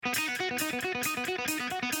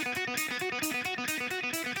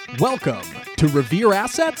Welcome to Revere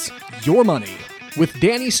Assets, Your Money, with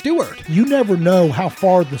Danny Stewart, You never know how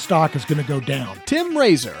far the stock is going to go down. Tim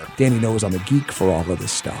Razor, Danny knows I'm a geek for all of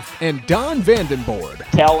this stuff. and Don Vandenborg.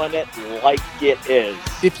 Telling it like it is.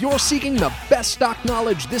 If you're seeking the best stock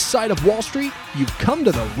knowledge this side of Wall Street, you've come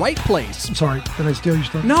to the right place. I'm sorry, did I steal your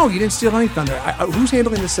stuff? No, you didn't steal any thunder. Who's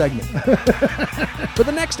handling this segment? For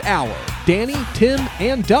the next hour, Danny, Tim,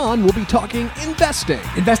 and Don will be talking investing,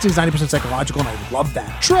 Investing is 90% psychological, and I love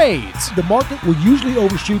that. trades, The market will usually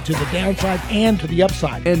overshoot to the downside and to the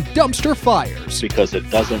upside. and dumpster fires. Because it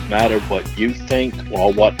doesn't matter what you think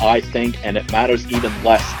or what I think, and it matters even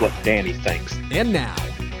less what Danny thinks. And now,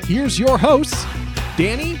 here's your hosts,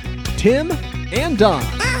 Danny, Tim, and Don.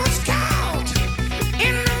 I was caught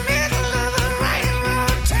in the middle of a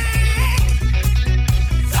railroad track.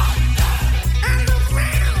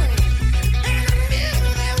 Underground, and I knew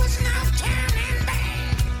there was no turning back.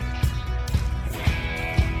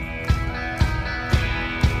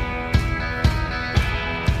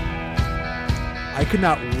 I could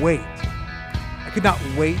not wait. I could not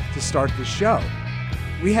wait to start the show.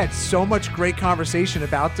 We had so much great conversation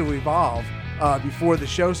about to evolve before the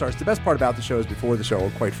show starts. The best part about the show is before the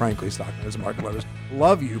show, quite frankly, stockholders and market lovers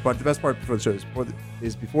love you, but the best part before the show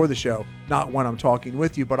is before the show, not when I'm talking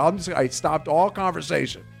with you. But I stopped all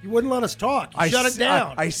conversation. You wouldn't let us talk. You shut it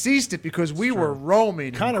down. I ceased it because we were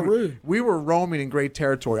roaming. Kinda rude. We were roaming in great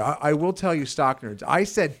territory. I will tell you, stock nerds, I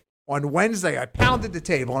said on Wednesday, I pounded the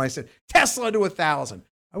table and I said, Tesla to 1,000.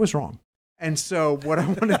 I was wrong. And so what I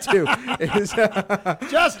want to do is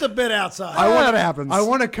Just a bit outside. I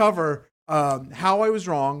want to cover how I was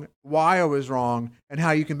wrong, why I was wrong, and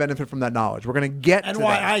how you can benefit from that knowledge. We're going to get and to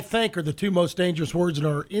why that. I think are the two most dangerous words in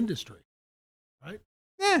our industry.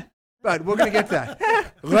 But we're going to get to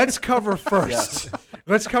that. Let's cover first. Yes.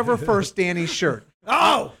 Let's cover first Danny's shirt.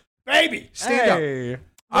 Oh, baby. Stand up.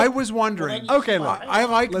 I was wondering. Okay, look. I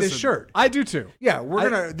like this Listen, shirt. I do too. Yeah, we're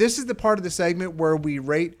gonna. This is the part of the segment where we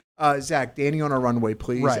rate Zach, Danny on a runway,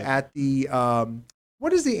 please. Right. At the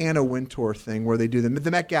what is the Anna Wintour thing where they do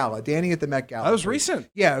the Met Gala? Danny at the Met Gala. That was please. recent.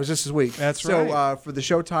 Yeah, it was just this week. That's so, right. for the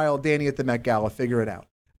show title, Danny at the Met Gala. Figure it out.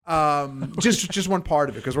 Just one part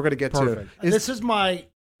of it because we're gonna get Perfect. to. This is my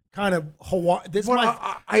kind of Hawaii. This Well,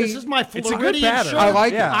 is my it's a good Floridian pattern. shirt. I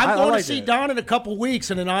like it. Yeah, I'm I going like to see it. Don in a couple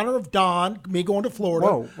weeks, and in honor of Don, me going to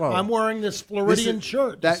Florida, Whoa. I'm wearing this Floridian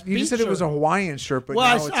shirt. That you just said it was a Hawaiian shirt, but now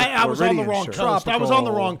Well, it's a I was on the Floridian wrong shirt. coast. I was on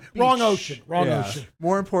the wrong ocean. Wrong Yeah. ocean.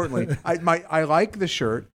 More importantly, I like the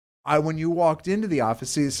shirt. When you walked into the office,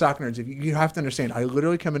 see the stock nerds, you have to understand, I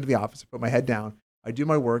literally come into the office, I put my head down, I do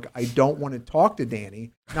my work. I don't want to talk to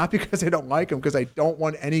Danny, not because I don't like him, because I don't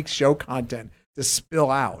want any show content to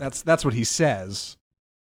spill out. That's what he says.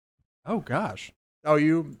 Oh gosh. Are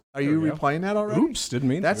you There we go. replaying that already? Oops, didn't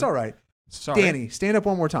mean That's to. all right. Sorry. Danny, stand up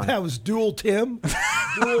one more time. That was dual Tim.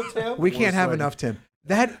 Dual Tim. We can't have sweaty. enough, Tim.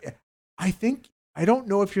 I don't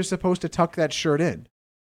know if you're supposed to tuck that shirt in.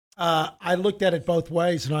 I looked at it both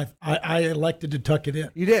ways, and I elected to tuck it in.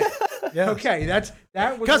 You did. Yes. Okay, that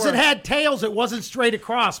was Because where- it had tails, it wasn't straight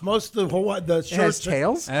across. Most of the It has shirts.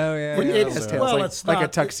 tails. Oh yeah. Well, yeah, it It has is- so- tails, well, like, it's like a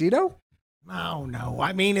not- tuxedo. No.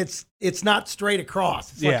 I mean, it's not straight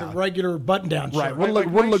across. It's Yeah. like a regular button-down shirt. Right.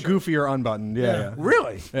 Wouldn't look goofy or unbuttoned. Yeah. Yeah. yeah.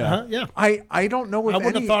 Really? Yeah. Uh-huh, yeah. I don't know if I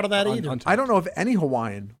wouldn't any, have thought of that either. I don't know if any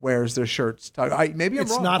Hawaiian wears their shirts tucked. Maybe I'm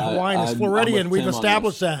It's wrong. not Hawaiian. It's I'm Floridian. with We've Tim on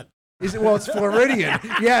established that. Is it? Well, it's Floridian.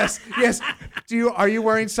 yes. Are you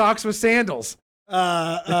wearing socks with sandals?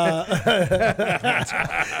 The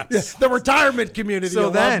retirement community So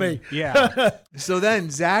will then- love me. Yeah. So then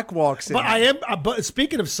Zach walks in. But I am. But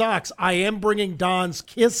speaking of socks, I am bringing Don's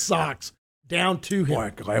Kiss socks down to him.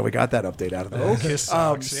 Boy, glad we got that update out of the way. Kiss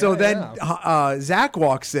socks. So Yeah, then yeah. Zach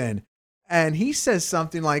walks in and he says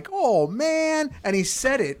something like, "Oh man," and he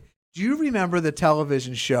said it. Do you remember the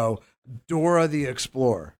television show Dora the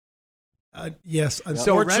Explorer? Yes,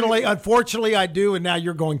 So unfortunately, I do, and now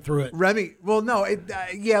you're going through it. Remy, well, no,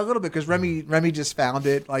 yeah, a little bit because Remy just found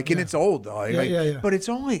it, and it's old though. Yeah. But it's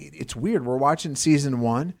weird. We're watching season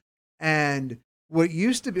 1, and what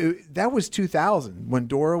used to be that was 2000 when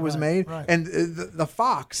Dora was made, right. and the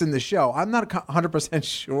fox in the show. I'm not 100%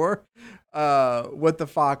 sure what the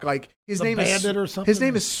fox like. His The name bandit is or something? His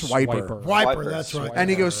name is Swiper. Swiper, that's right. And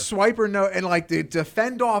he goes, "Swiper, no," and like to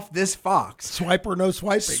fend off this fox. Swiper, no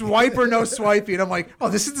swiping. Swiper, no swiping. And I'm like, oh,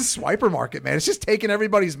 this is the swiper market, man. It's just taking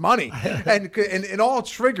everybody's money, and all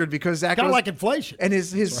triggered because Zach Kind of goes- like inflation. and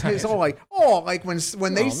his all like, oh, like when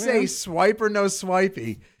they say swiper, no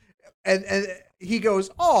swipey, and he goes,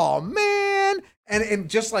 oh man, And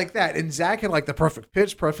just like that. And Zach had like the perfect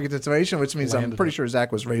pitch, perfect intonation, which means I'm Landed pretty it. sure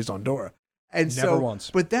Zach was raised on Dora. And Never so,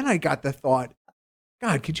 once. But then I got the thought,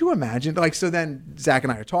 God, could you imagine? Like, so then Zach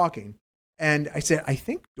and I are talking, and I said, I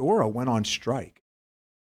think Dora went on strike.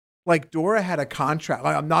 Like Dora had a contract.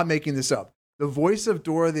 Like, I'm not making this up. The voice of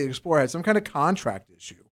Dora the Explorer had some kind of contract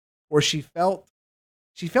issue, or she felt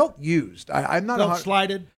used. I'm not Felt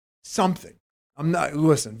slighted. something. I'm not.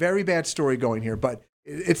 Listen, very bad story going here, but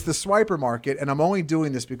it's the Swiper market, and I'm only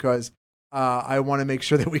doing this because I want to make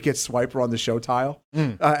sure that we get Swiper on the show tile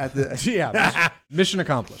at the. Yeah, mission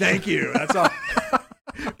accomplished. Thank you. That's all.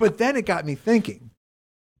 But then it got me thinking,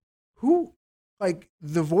 who, like,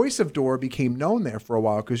 the voice of Dora became known there for a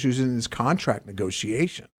while because she was in this contract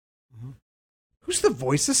negotiation. Mhm. Who's the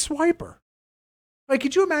voice of Swiper? Like,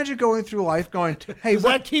 could you imagine going through life going, hey, Does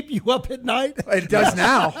that keep you up at night? it does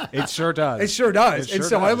now. It sure does. It sure does. It And sure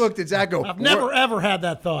so I does. looked at Zach go, I've never ever had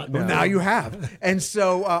that thought. well, now you have. And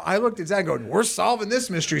so I looked at Zach going, we're solving this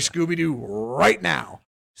mystery, Scooby-Doo, right now.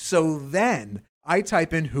 So then I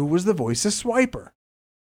type in who was the voice of Swiper.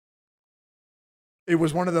 It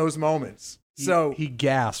was one of those moments. So he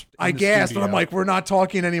gasped. I in the gasped, and I'm studio. like, we're not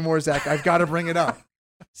talking anymore, Zach. I've got to bring it up.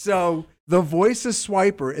 So the voice of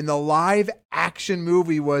Swiper in the live action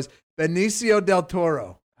movie was Benicio del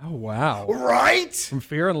Toro. oh wow, Right? from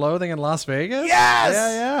Fear and Loathing in Las Vegas. Yes!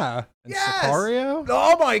 yeah. And Yes! Sicario.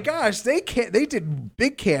 Oh my gosh, they did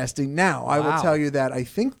big casting. Now I will Wow. tell you that I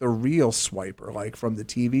think the real Swiper, like from the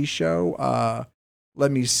TV show,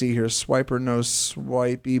 let me see here, Swiper no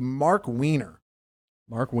Swipey, Mark Weiner.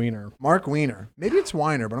 Mark Weiner. Mark Weiner. Maybe it's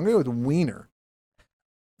Weiner, but I'm gonna go with Weiner.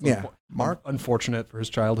 Yeah, Mark. Unfortunate for his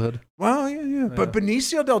childhood. Well, yeah. But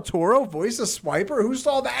Benicio del Toro, voice of Swiper, who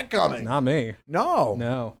saw that coming? Not me. No.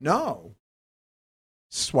 No.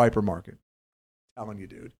 Swiper market. Telling you,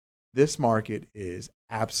 dude, this market is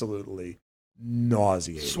absolutely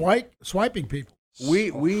nauseating. Swiping people.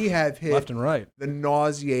 We have hit Left and right. the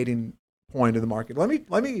nauseating point of the market.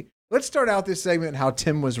 Let's start out this segment how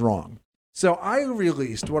Tim was wrong. So I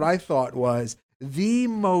released what I thought was the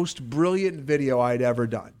most brilliant video I'd ever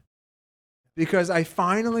done, because I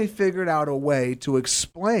finally figured out a way to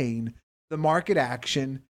explain the market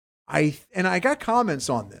action. I got comments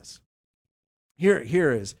on this. Here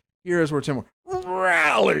is where Tim went,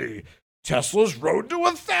 rally. Tesla's road to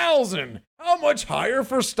 1,000. How much higher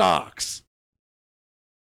for stocks?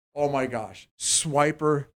 Oh my gosh.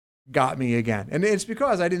 Swiper got me again. And it's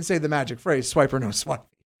because I didn't say the magic phrase, Swiper no swipe.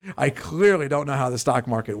 I clearly don't know how the stock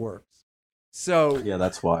market works. So Yeah,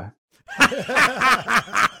 that's why.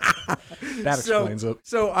 That explains it.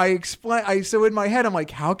 So so in my head, I'm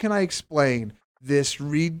like, how can I explain this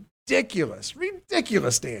ridiculous,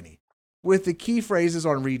 Danny, with the key phrases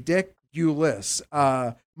on ridiculous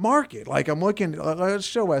market? Like I'm looking, let's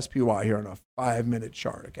show SPY here on a 5-minute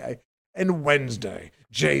chart, okay? And Wednesday,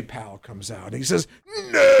 J Powell comes out and he says,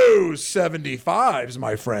 no 75s,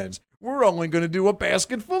 my friends. We're only going to do a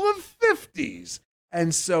basket full of 50s.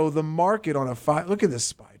 And so the market on look at this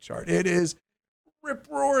SPY chart. It is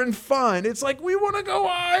rip-roaring fun. It's like, we want to go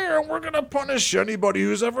higher and we're going to punish anybody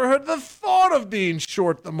who's ever had the thought of being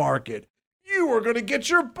short the market. You are going to get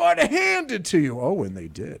your butt handed to you. Oh, and they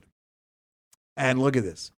did. And look at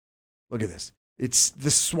this. Look at this. It's the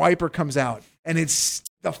Swiper comes out and it's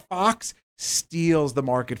the fox steals the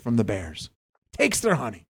market from the bears. Takes their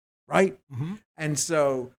honey, right? Mm-hmm. And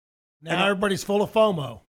so Now everybody's full of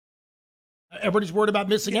FOMO. Everybody's worried about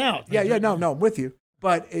missing out. Yeah, no, I'm with you.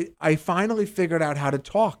 But I finally figured out how to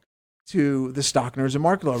talk to the stock nerds and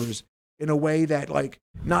market lovers in a way that, like,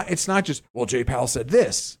 it's not just, well, Jay Powell said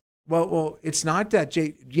this. Well, it's not that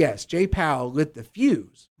Jay Powell lit the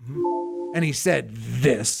fuse and he said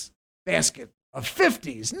this basket of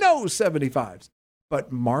 50s, no 75s.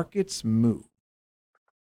 But markets move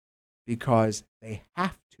because they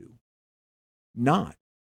have to, not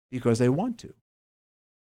because they want to.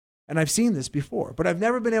 And I've seen this before, but I've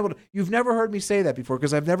never been able to, you've never heard me say that before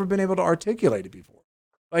because I've never been able to articulate it before.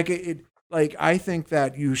 Like I think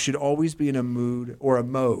that you should always be in a mood or a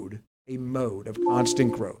mode of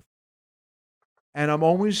constant growth. And I'm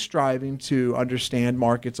always striving to understand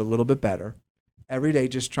markets a little bit better every day,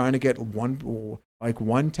 just trying to get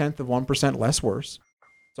 1/10 less worse.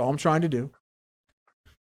 That's all I'm trying to do.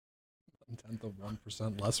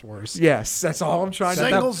 1/10 less worse. Yes, that's all I'm trying to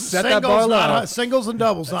do. Set that bar low. Singles and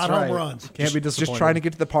doubles, That's not home right. runs. Can't be disappointed. Just trying to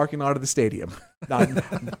get to the parking lot of the stadium.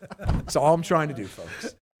 That's all I'm trying to do,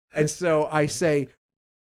 folks. And so I say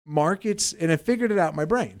markets, and I figured it out in my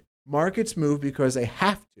brain. Markets move because they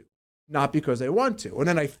have to, not because they want to. And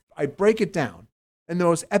then I break it down. And the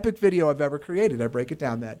most epic video I've ever created, I break it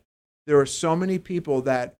down that there are so many people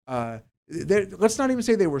that let's not even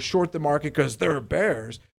say they were short the market because they're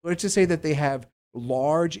bears. Let's just say that they have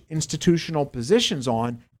large institutional positions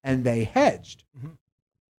on and they hedged.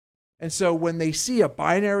 And so when they see a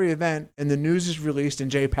binary event and the news is released and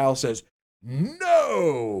Jay Powell says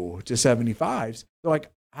no to 75s, they're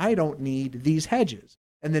like, I don't need these hedges.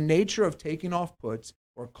 And the nature of taking off puts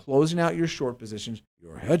or closing out your short positions,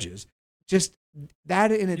 your hedges, just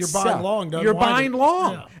that in itself. You're buying long, doesn't You're wind buying it.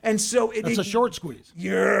 long. Yeah. And so That's a short squeeze.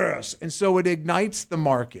 Yes. And so it ignites the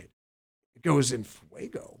market. It goes in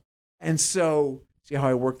fuego. And so, see how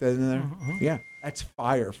I work that in there? Yeah. That's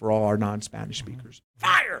fire for all our non-Spanish speakers.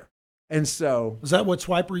 Fire. And so. Is that what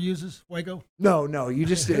Swiper uses, fuego? No. You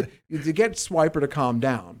just, to get Swiper to calm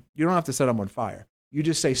down, you don't have to set him on fire. You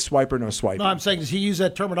just say swiper, no swiper. No, I'm saying, does he use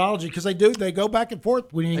that terminology? Because they do. They go back and forth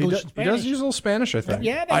between English and He Spanish. does use a little Spanish, I think.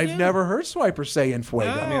 Yeah, they I've do. never heard Swiper say in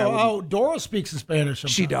fuego. Dora speaks in Spanish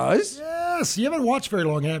sometimes. She does? Yes. You haven't watched very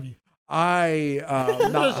long, have you?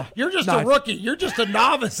 You're just a rookie. You're just a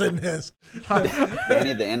novice in this.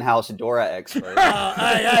 Danny, the in-house Dora expert. Hey,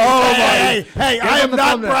 I am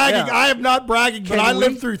not bragging. Yeah. I am not bragging, but Can I we-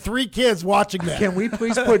 lived through 3 kids watching that. Can we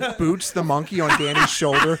please put Boots the monkey on Danny's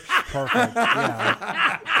shoulder? Perfect.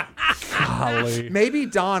 Yeah. Golly. Maybe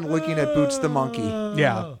Don looking at Boots the monkey.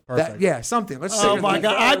 Yeah. Perfect. Something. Let's Oh say my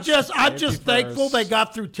God! I'm just Safety thankful first. they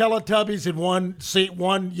got through Teletubbies in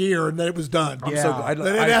one year and then it was done. I'm Yeah. so glad.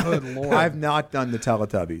 Good Lord. I've not done the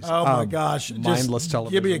Teletubbies. Oh my gosh! Just mindless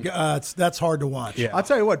Give me television. that's hard to watch. Yeah. I'll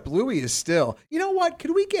tell you what, Bluey is still. You know what?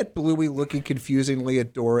 Could we get Bluey looking confusingly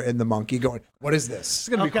at Dora and the monkey going, what is this? It's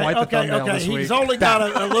going to be quite the thumbnail this week. He's only got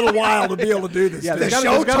a little while to be able to do this. Yeah, too. The there's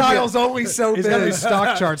show gotta be a- tile's only so He's got to be big.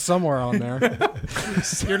 stock charts somewhere on there.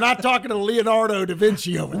 You're not talking to Leonardo da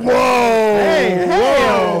Vinci over there.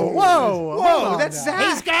 Whoa, that's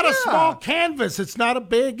Zach. He's got a small canvas. It's not a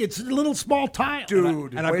big. It's a little small tile.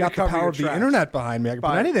 Dude. And I've way got to the cover power your of the tracks. internet behind me. I can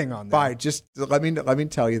put anything on there. Bye. Just let me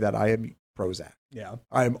tell you that I am pro Zach. Yeah.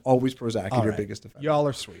 I am always pro Zach and All your right. biggest defender. Y'all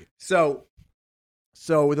are sweet. So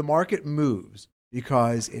the market moves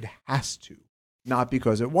because it has to, not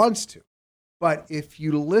because it wants to. But if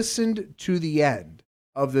you listened to the end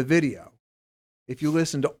of the video, if you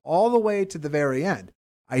listened all the way to the very end,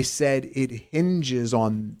 I said it hinges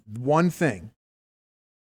on one thing.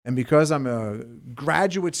 And because I'm a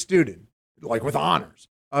graduate student, like with honors,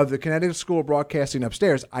 of the Connecticut School of Broadcasting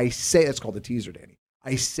upstairs, I say, it's called the teaser, Danny.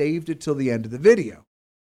 I saved it till the end of the video.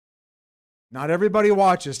 Not everybody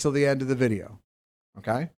watches till the end of the video.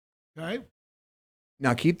 Okay? Okay.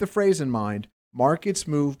 Now keep the phrase in mind. Markets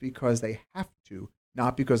move because they have to,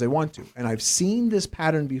 not because they want to. And I've seen this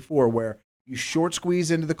pattern before where you short squeeze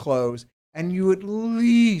into the close and you at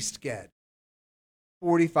least get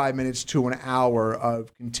 45 minutes to an hour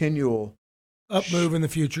of continual Up move in the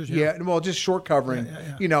futures. just short covering,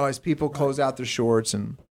 Yeah. As people close out their shorts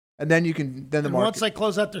and then you can then the And market once they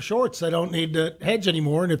close out their shorts, they don't need to hedge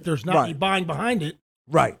anymore. And if there's not any buying behind it,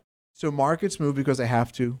 right. So markets move because they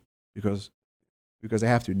have to, because they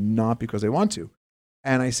have to, not because they want to.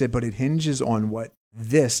 And I said, but it hinges on what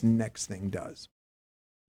this next thing does.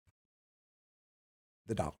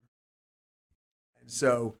 The dollar. And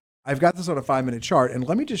so I've got this on a 5-minute chart, and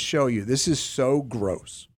let me just show you. This is so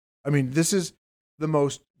gross. I mean, this is the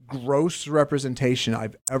most gross representation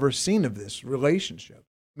I've ever seen of this relationship,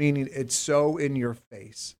 meaning it's so in your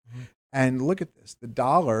face. Mm-hmm. And look at this. The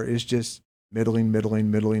dollar is just middling,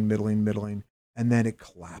 and then it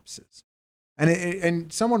collapses.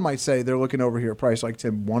 And someone might say they're looking over here at price like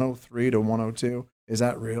Tim, 103 to 102. Is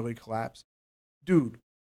that really collapse? Dude,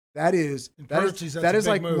 that is currencies, that's that a is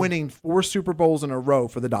big like move. winning 4 Super Bowls in a row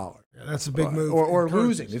for the dollar. yeah, that's a big move. Or in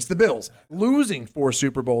losing. currencies. It's the Bills. Losing 4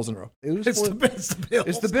 Super Bowls in a row. They lose It's 4 the Bills.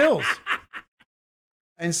 It's the Bills.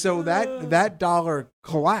 And so that dollar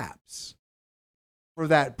collapse for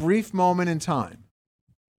that brief moment in time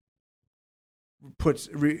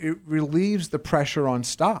it relieves the pressure on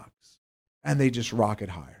stocks, and they just rocket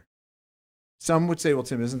higher. Some would say, well,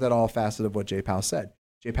 Tim, isn't that all facet of what Jay Powell said?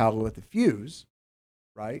 Jay Powell lit the fuse,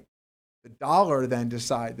 right? The dollar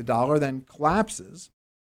then collapses,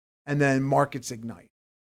 and then markets ignite.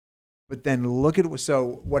 But then look at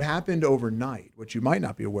what happened overnight. What you might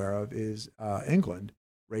not be aware of is England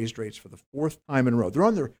raised rates for the 4th time in a row. They're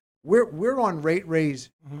on we're on rate raise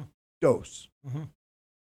dose,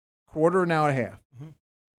 quarter now and a half.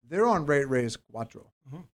 They're on rate raise cuatro,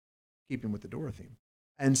 keeping with the Dora theme.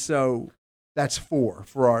 And so that's 4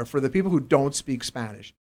 for the people who don't speak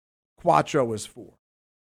Spanish. Cuatro is 4.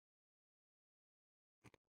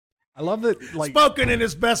 I love that. Like, Spoken in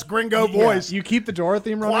his best gringo voice. you keep the Dora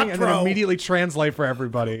theme running and then Quattro. immediately translate for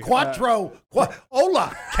everybody. Quattro.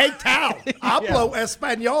 Hola. Que tal? Hablo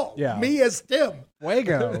español. Yeah. Me es Tim.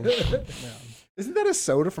 Fuego. Isn't that a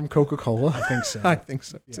soda from Coca-Cola? I think so. I think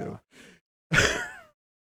so too.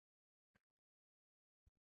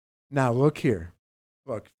 Now look here.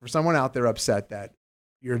 Look, for someone out there upset that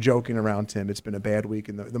you're joking around, Tim, it's been a bad week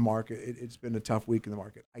in the market. It's been a tough week in the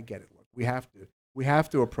market. I get it. Look, we have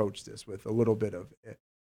to approach this with a little bit of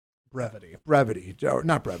Brevity. or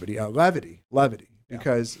not brevity, levity,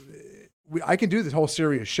 because I can do this whole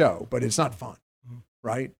serious show, but it's not fun,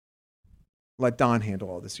 right? Let Don handle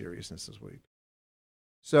all the seriousness this week.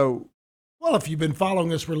 So, Well, if you've been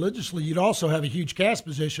following us religiously, you'd also have a huge cash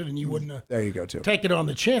position, and you wouldn't have there you go, too. take it on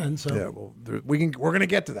the chin. So Yeah, well, we're going to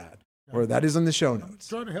get to that. Or that is in the show notes.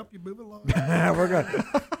 trying to help you move along. We're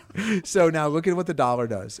good. So now look at what the dollar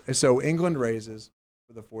does. So England raises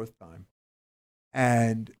for the fourth time,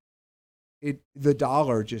 and the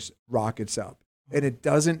dollar just rockets up, and it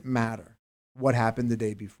doesn't matter what happened the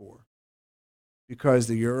day before, because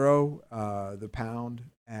the euro, the pound,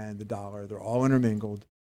 and the dollar, they're all intermingled.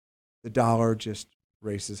 The dollar just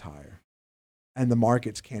races higher, and the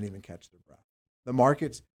markets can't even catch their breath. The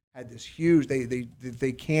markets had this huge.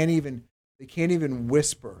 They can't even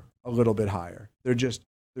whisper a little bit higher.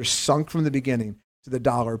 They're sunk from the beginning. To the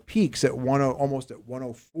dollar peaks at almost at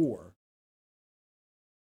 104.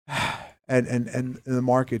 And the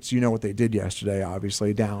markets, you know what they did yesterday,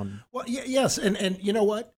 obviously down. Well, yes, and you know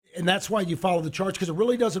what? And that's why you follow the charts, because it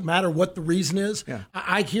really doesn't matter what the reason is. Yeah.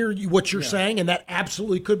 I hear what you're saying, and that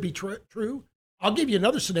absolutely could be true. I'll give you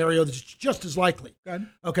another scenario that's just as likely.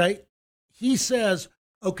 Okay? He says,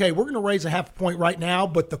 okay, we're going to raise a half a point right now,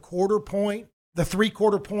 but the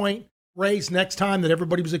three-quarter point raise next time that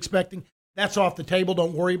everybody was expecting, that's off the table.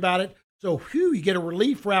 Don't worry about it. So, you get a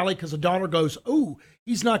relief rally because the dollar goes, oh,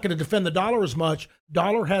 he's not going to defend the dollar as much.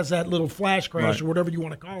 Dollar has that little flash crash or whatever you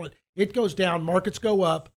want to call it. It goes down, markets go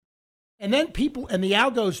up. And then the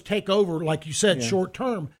algos take over, like you said, short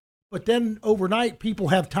term. But then overnight, people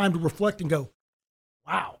have time to reflect and go,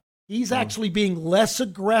 wow, he's actually being less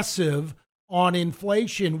aggressive on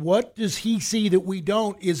inflation. What does he see that we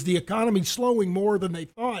don't? Is the economy slowing more than they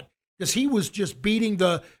thought? Because he was just beating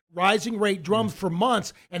the rising rate drums for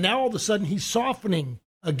months, and now all of a sudden he's softening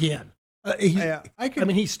again.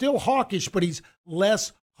 He's still hawkish, but he's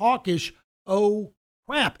less hawkish. Oh,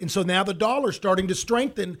 crap. And so now the dollar's starting to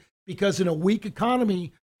strengthen because in a weak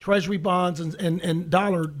economy, treasury bonds and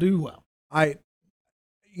dollar do well.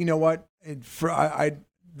 You know what? And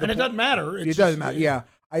it doesn't matter. It doesn't matter. Yeah.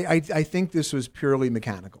 I think this was purely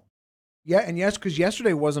mechanical. Yeah, and yes, because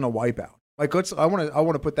yesterday wasn't a wipeout. Like I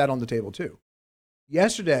want to put that on the table too.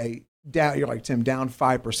 Yesterday, you're like, Tim, down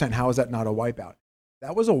 5%. How is that not a wipeout?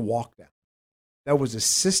 That was a walk down. That was a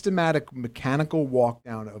systematic mechanical walk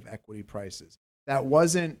down of equity prices. That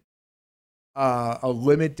wasn't a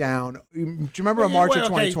limit down. Do you remember in March of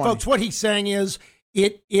 2020? Folks, what he's saying is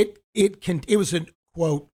it was a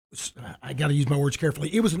quote. I got to use my words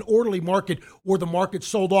carefully. It was an orderly market where the market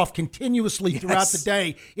sold off continuously throughout the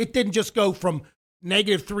day. It didn't just go from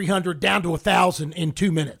negative 300 down to 1,000 in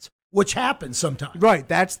 2 minutes, which happens sometimes. Right.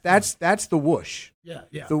 That's the whoosh. Yeah.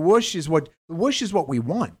 The whoosh is what we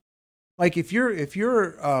want. Like if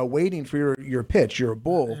you're waiting for your pitch, you're a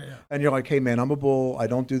bull, and you're like, hey man, I'm a bull. I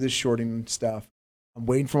don't do this shorting stuff. I'm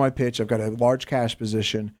waiting for my pitch. I've got a large cash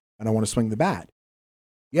position, and I want to swing the bat.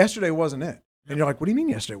 Yesterday wasn't it. And you're like, what do you mean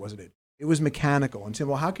yesterday wasn't it? It was mechanical. And Tim,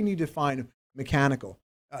 well, how can you define mechanical?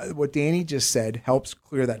 What Danny just said helps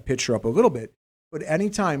clear that picture up a little bit. But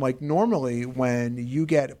anytime, like normally when you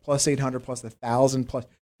get plus 800, plus 1,000, plus,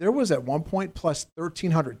 there was at one point plus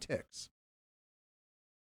 1,300 ticks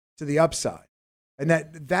to the upside. And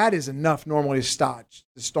that is enough normally to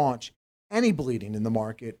staunch any bleeding in the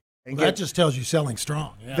market. And that just tells you selling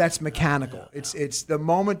strong. Yeah. That's mechanical. It's the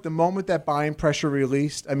moment that buying pressure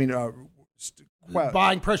released. I mean,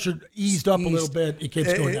 buying pressure eased up a little bit. It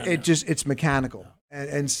keeps going down. It's mechanical.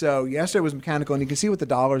 And so yesterday was mechanical, and you can see what the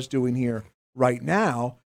dollar's doing here right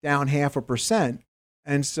now, down 0.5%.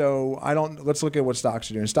 And so let's look at what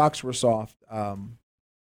stocks are doing. Stocks were soft.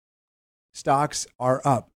 Stocks are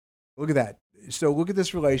up. Look at that. So look at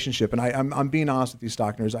this relationship. And I'm being honest with you,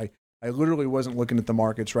 stock nerds. I literally wasn't looking at the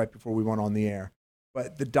markets right before we went on the air.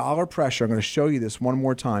 But the dollar pressure, I'm going to show you this one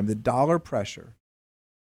more time. The dollar pressure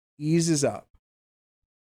eases up.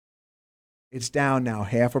 It's down now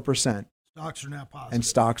 0.5%. Stocks are now positive. And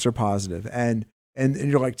stocks are positive. And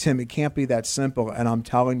you're like, Tim, it can't be that simple. And I'm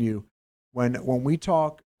telling you, when we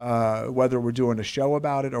talk, whether we're doing a show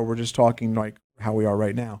about it or we're just talking like how we are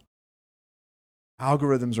right now,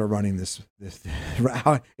 algorithms are running this.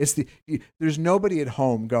 There's nobody at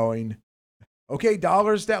home going, okay,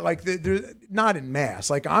 dollars down. Like they're not in mass.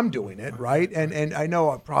 Like I'm doing it, right? And I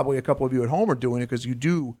know probably a couple of you at home are doing it because you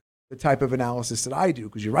do the type of analysis that I do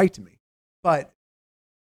because you write to me. But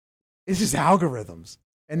it's just algorithms,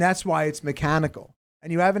 and that's why it's mechanical.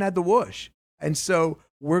 And you haven't had the whoosh, and so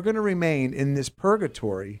we're going to remain in this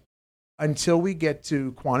purgatory until we get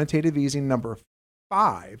to quantitative easing number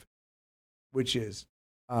 5, which is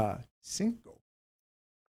cinco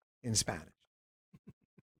in Spanish.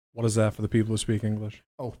 What is that for the people who speak English?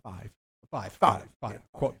 Oh, 5. Five. Yeah.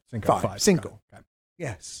 Quote, Cinco. 5. Cinco. Okay.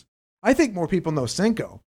 Yes. I think more people know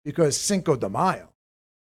Cinco because Cinco de Mayo.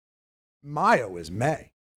 Mayo is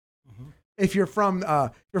May. Mm-hmm. If you're from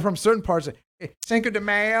certain parts of Cinco de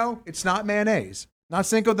Mayo, it's not mayonnaise. Not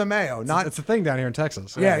Cinco de Mayo. It's a thing down here in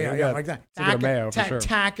Texas. Yeah, like that. Cinco de Mayo, for sure.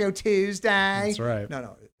 Taco Tuesday. That's right.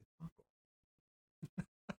 No.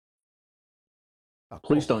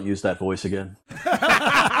 Please don't use that voice again.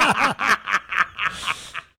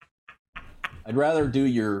 I'd rather do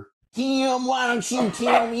your Tim, why don't you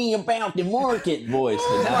tell me about the market voice?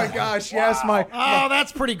 Oh my gosh, yes, my Oh,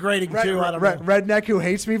 that's pretty grating too. I don't know. redneck who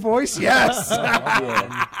hates me voice. Yes,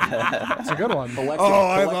 That's a good one.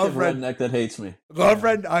 I love redneck that hates me.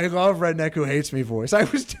 I love redneck who hates me voice. I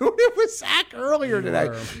was doing it with Zach earlier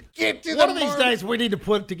today. Get to One of these days, we need to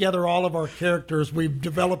put together all of our characters we've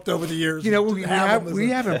developed over the years. You know, we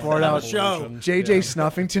haven't brought out a show. JJ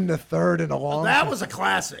Snuffington III in a long. That was a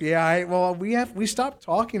classic. Yeah, we stopped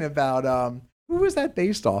talking about who was that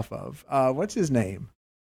based off of? What's his name?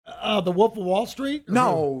 The Wolf of Wall Street?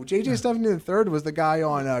 No, JJ Snuffington III was the guy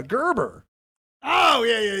on Gerber. Oh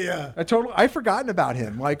yeah. I've forgotten about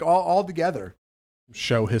him. Like all together.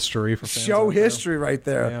 Show history for fans. Show history right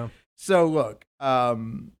there. Yeah. So look,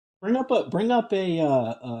 bring up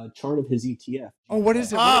a chart of his ETF. oh, what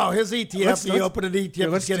is it? Oh, his ETF. Let's- He opened an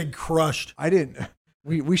ETF. let's It's getting crushed. I didn't.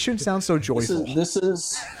 We shouldn't sound so joyful. This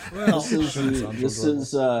is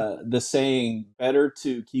the saying: better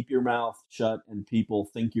to keep your mouth shut and people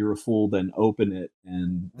think you're a fool than open it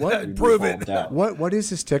and Prove all it. doubt. What is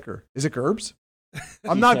his ticker? Is it Gerbs?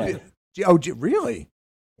 I'm GK. not. Really?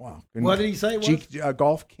 Wow. What did he say? It was?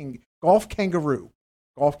 Golf Kangaroo,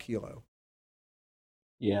 Golf Kilo,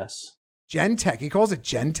 Yes. Gentech. He calls it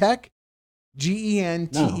Gentech,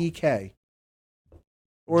 GENTEK.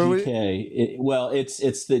 Or GK.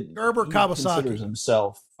 It's the Gerber he Kawasaki. considers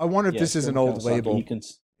himself. I wonder if this is an old Kawasaki. label.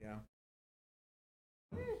 Yeah.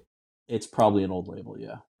 It's probably an old label.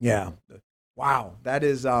 Yeah. Yeah. Wow. That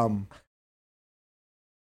is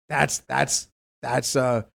that's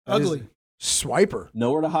Ugly. Swiper.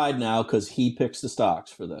 Nowhere to hide now because he picks the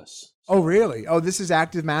stocks for this. Oh, really? Oh, this is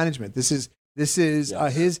active management. This is Yes.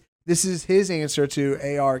 his answer to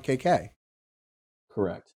ARKK.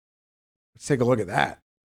 Correct. Let's take a look at that.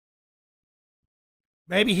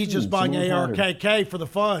 Maybe he's just buying someone ARKK for the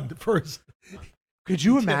fund. For his, Could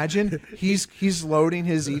you imagine? He's loading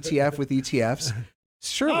his ETF with ETFs.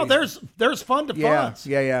 Sure. there's fund to funds.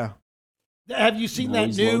 Yeah. Have you seen that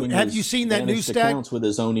He's new? loading Have his you seen that new managed stag? accounts with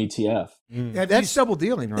his own ETF? That's double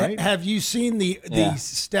dealing, right? Have you seen the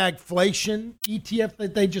stagflation ETF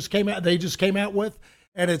that they just came out? They just came out with,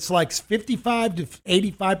 and it's like 55 to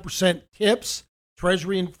 85% tips,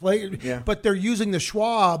 Treasury inflation. Yeah. But they're using the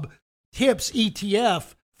Schwab tips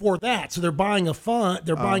ETF for that, so they're buying a fund.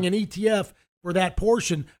 They're buying an ETF for that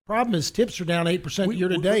portion. Problem is, tips are down 8% year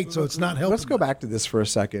to date, so it's not helping. Let's go back to this for a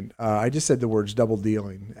second. I just said the words double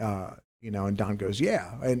dealing, and Don goes,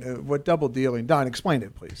 yeah. And what double dealing? Don, explain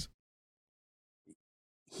it, please.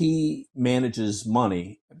 He manages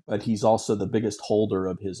money, but he's also the biggest holder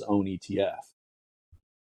of his own ETF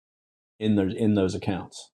in those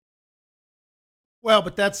accounts. Well,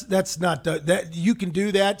 but that's not that you can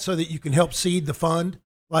do that so that you can help seed the fund.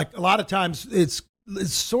 Like a lot of times, it's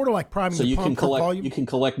sort of like priming So the you pump can for collect volume. you can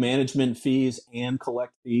collect management fees and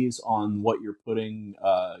collect fees on what you're putting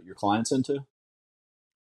your clients into.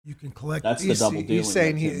 You can collect. That's the double dealing. He's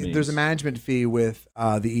saying that Tim there's a means. management fee with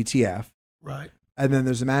the ETF, right. and then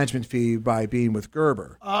there's a management fee by being with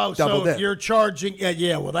Gerber. Oh, Double so dip. if you're charging,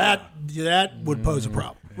 well, that would pose a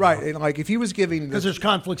problem Right, and like if he was giving, because there's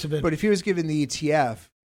conflicts of interest. but if he was giving the ETF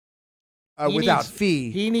He without needs- fee,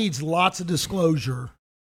 he needs lots of disclosure.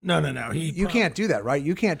 No. you can't do that, right?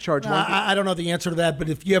 You can't charge one. I don't know the answer to that, but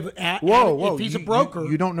if you have, Whoa! if he's a you- broker,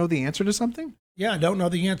 you don't know the answer to something? yeah, I don't know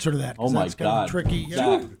the answer to that. 'cause Oh my that's kind of God! tricky.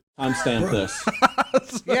 Yeah. Zach, timestamp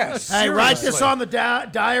this. Yes. Hey, write this seriously. on the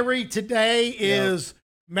diary. Today is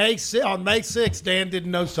May 6th. Dan didn't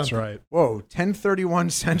know That's something. right. Whoa, 10:31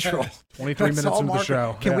 Central. 23 minutes into the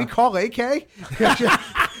show. Can we Yeah. call AK?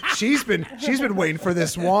 she's been waiting for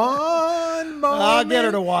this one moment. I'll get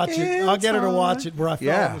her to watch it. I'll get her to watch it where I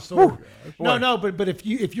fell on the sword. No, but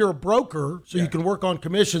if you're a broker, so you can work on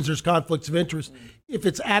commissions, there's conflicts of interest. If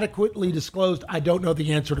it's adequately disclosed, I don't know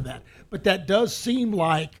the answer to that. But that does seem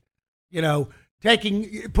like,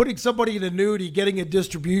 putting somebody in annuity, getting a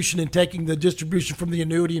distribution, and taking the distribution from the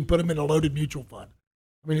annuity and put them in a loaded mutual fund.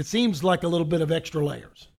 I mean, it seems like a little bit of extra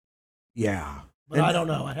layers. Yeah. But I don't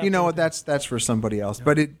know. You know what? That's for somebody else.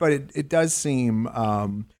 Yeah. But it does seem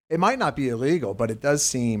it might not be illegal, but it does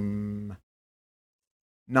seem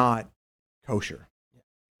not kosher.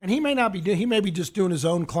 And he may not be he may be just doing his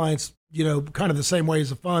own clients, kind of the same way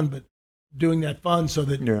as a fund, but doing that fund so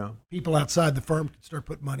that people outside the firm can start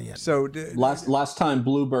putting money in. So last time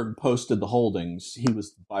Bloomberg posted the holdings, he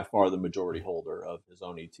was by far the majority holder of his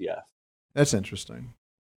own ETF. That's interesting.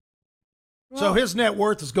 So his net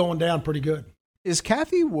worth is going down pretty good. Is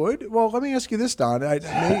Kathy Wood? Well, let me ask you this, Don.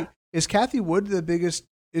 Is Kathy Wood the biggest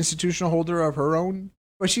institutional holder of her own?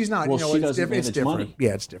 Well, she's not. Well, she doesn't manage it's different. money.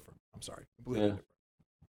 Yeah, it's different. I'm sorry. Completely different.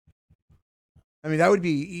 I mean, that would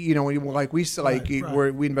be,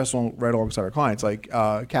 we invest right alongside our clients. Like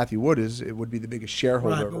Kathy Wood would be the biggest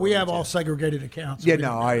shareholder. Right, but we have all segregated accounts. Yeah,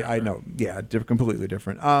 no, I know. Yeah, completely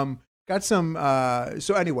different. Got some.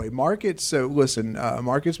 So anyway, markets. So listen,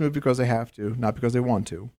 markets move because they have to, not because they want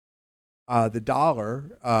to. The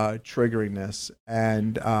dollar triggering this,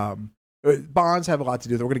 and bonds have a lot to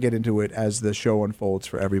do. We're going to get into it as the show unfolds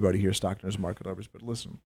for everybody here, stock nerds, market lovers. But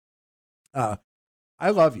listen, I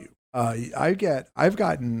love you. I've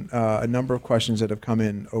gotten a number of questions that have come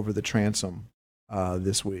in over the transom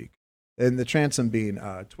this week, and the transom being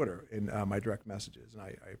Twitter in my direct messages, and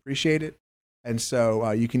I appreciate it. And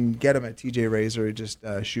so you can get them at TJ Razor. Just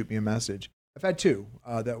shoot me a message. I've had two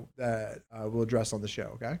that we'll address on the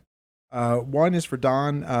show. Okay. One is for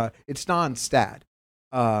Don. It's Don's stat,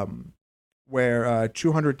 where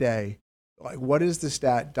 200-day. Like, what is the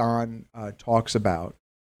stat Don talks about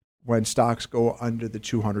when stocks go under the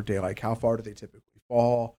 200-day? Like, how far do they typically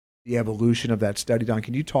fall? The evolution of that study, Don.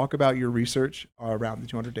 Can you talk about your research around the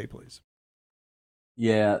 200-day, please?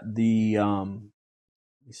 Yeah. Let me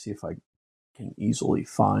see if I can easily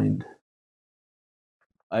find.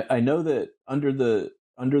 I know that under the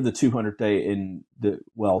 200-day in the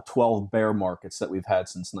 12 bear markets that we've had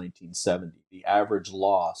since 1970, the average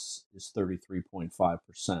loss is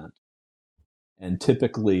 33.5%, and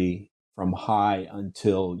typically from high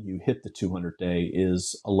until you hit the 200-day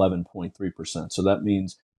is 11.3%. So that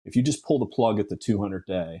means if you just pull the plug at the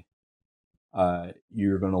 200-day,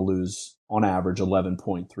 you're going to lose on average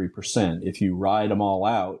 11.3%. If you ride them all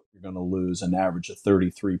out, you're going to lose an average of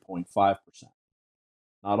 33.5%.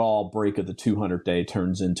 Not all break of the 200-day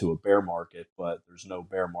turns into a bear market, but there's no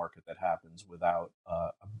bear market that happens without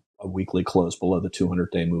a weekly close below the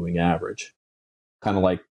 200-day moving average. Kind of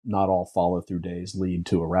like not all follow-through days lead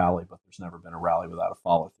to a rally, but there's never been a rally without a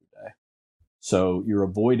follow-through day. So you're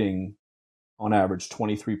avoiding, on average,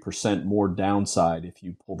 23% more downside if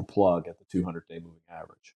you pull the plug at the 200-day moving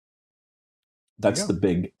average. That's the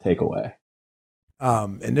big takeaway.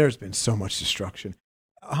 And there's been so much destruction.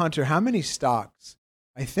 Hunter, how many stocks?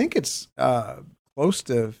 I think it's close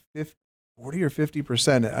to 40 or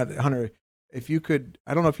 50%. Hunter, if you could,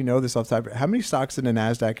 I don't know if you know this off the top, but how many stocks in the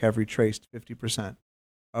NASDAQ have retraced 50%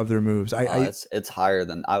 of their moves? It's higher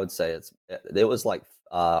than, I would say it was like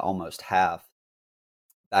almost half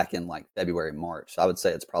back in like February, March. So I would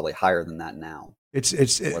say it's probably higher than that now.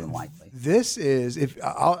 It's more than likely. This is,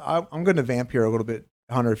 I'm going to vamp here a little bit,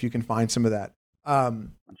 Hunter, if you can find some of that. I'll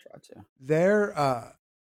try to.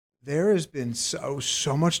 There has been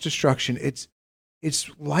so much destruction. It's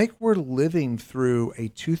like we're living through a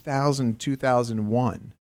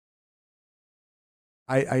 2001.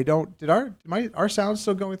 I don't. Did our sound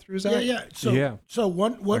still going through? Zach? Yeah. So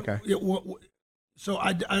one. Okay. So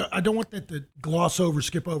I don't want that to gloss over,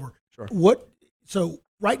 skip over. Sure. So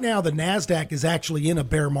right now the NASDAQ is actually in a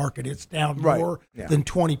bear market. It's down more than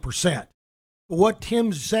 20%. But what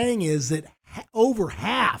Tim's saying is that over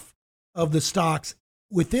half of the stocks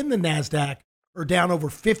within the NASDAQ are down over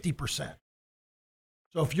 50%.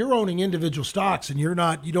 So if you're owning individual stocks and you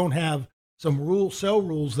don't have some sell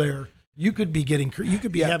rules there, you could be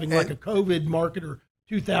having like a COVID market or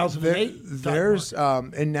 2008. There's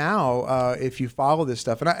and now if you follow this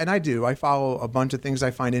stuff, and I follow a bunch of things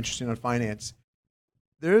I find interesting on finance.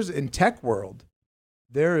 There's in tech world,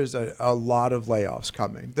 there is a lot of layoffs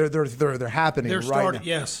coming. They're happening. They're starting,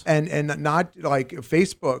 yes. And not like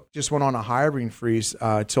Facebook just went on a hiring freeze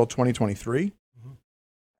till 2023.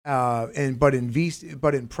 But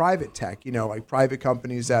in private tech, like private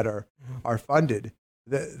companies that are funded,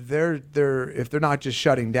 they're if they're not just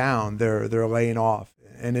shutting down, they're laying off,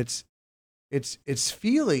 and it's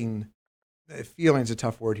feeling's a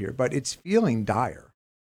tough word here, but it's feeling dire.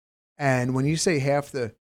 And when you say half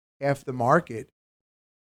the market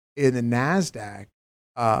in the NASDAQ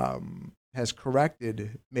has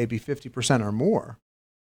corrected maybe 50% or more,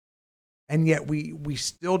 and yet we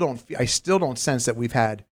still don't. I still don't sense that we've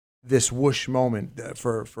had this whoosh moment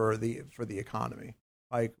for the economy,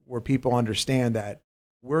 like where people understand that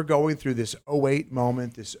we're going through this 2008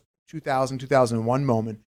 moment, this 2001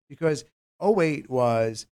 moment, because 2008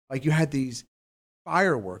 was like you had these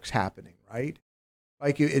fireworks happening, right?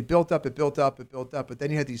 Like it built up, but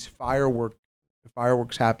then you had these fireworks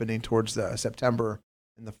happening towards the September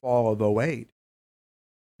and the fall of 2008.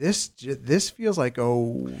 This feels like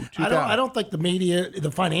I don't think the media,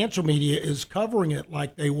 the financial media, is covering it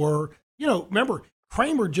like they were. Remember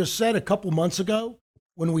Cramer just said a couple months ago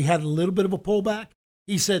when we had a little bit of a pullback.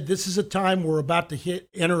 He said this is a time we're about to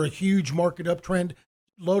enter a huge market uptrend.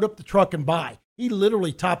 Load up the truck and buy. He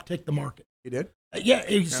literally top-ticked the market. He did? Yeah,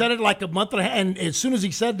 he said it like a month and a half, and as soon as he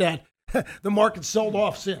said that, the market sold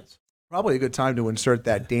off since. Probably a good time to insert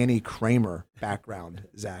that Danny Kramer background,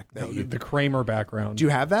 Zach. The Kramer background. Do you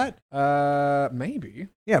have that? Maybe.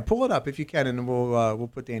 Yeah, pull it up if you can, and we'll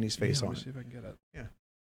put Danny's face on it. See if I can get it. Yeah.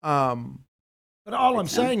 But all I'm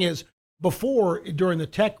saying is, during the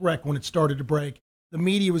tech wreck when it started to break, the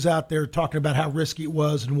media was out there talking about how risky it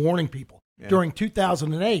was and warning people. Yeah. During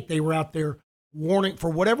 2008, they were out there warning. For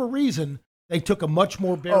whatever reason, they took a much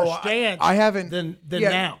more bearish stance. I haven't than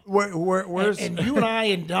now. Where's and you and I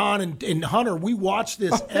and Don and Hunter, we watch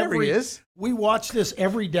this we watch this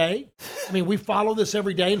every day. I mean, we follow this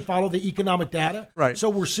every day and follow the economic data. Right. So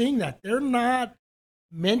we're seeing that they're not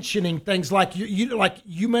mentioning things like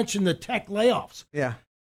you mentioned the tech layoffs. Yeah.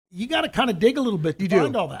 You got to kind of dig a little bit to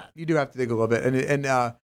find all that. You do have to dig a little bit, and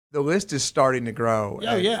the list is starting to grow.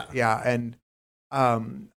 Yeah. And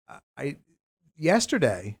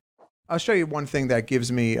yesterday, I'll show you one thing that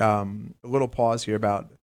gives me a little pause here about.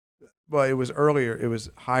 Well, it was earlier. It was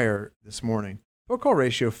higher this morning. Put call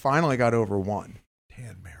ratio finally got over 1.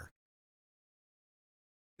 Dan Merrick.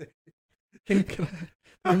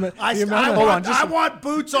 I want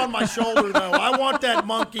boots on my shoulder, though. I want that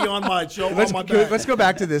monkey on my shoulder. Let's go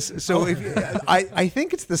back to this. So I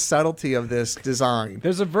think it's the subtlety of this design.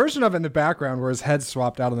 There's a version of it in the background where his head's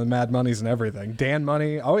swapped out on the Mad Moneys and everything. Dan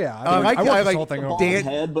Money. Oh, yeah. I like this whole thing over. Dan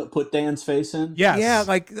head, but put Dan's face in? Yes. Yeah,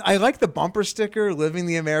 I like the bumper sticker, living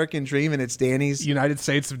the American dream, and it's Danny's. United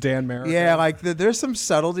States of Dan Merrick. Yeah, there's some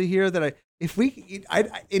subtlety here that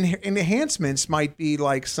enhancements might be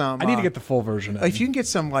like some. I need to get the full version. If you can get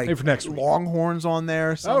some maybe for next week. Longhorns on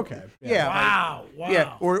there. Okay. Yeah. Wow.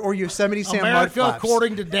 Yeah. Or Yosemite Sam mud America, flaps.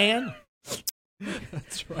 according to Dan.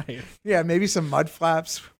 That's right. Yeah, maybe some mud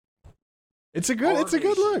flaps. It's a good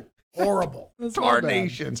look. Horrible.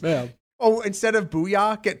 Tarnations. Yeah. Oh, instead of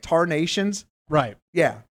booyah, get tarnations. Right.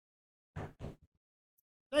 Yeah.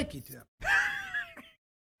 Thank you, Tim.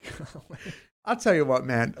 I'll tell you what,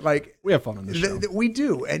 man. Like, we have fun on this show. We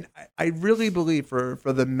do, and I really believe for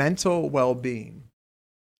the mental well-being,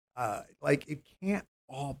 it can't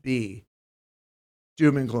all be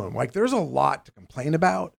doom and gloom. Like, there's a lot to complain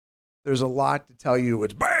about. There's a lot to tell you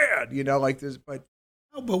it's bad, like this. But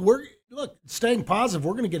we're staying positive.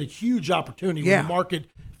 We're going to get a huge opportunity when the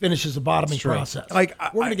market finishes the bottoming process. Like,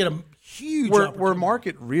 we're going to get a huge. We're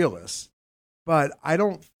market realists, but I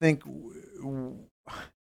don't think.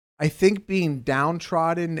 I think being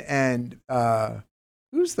downtrodden and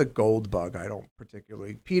who's the gold bug? I don't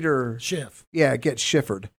particularly. Peter Schiff. Yeah, get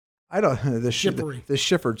schiffered. I don't the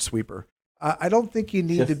schiffered sweeper. I don't think you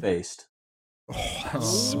need Schiff-faced.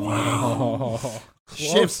 Wow.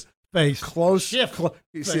 Schiff face. Close. Schiff.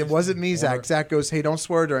 You see, it wasn't me, Zach. Zach goes, "Hey, don't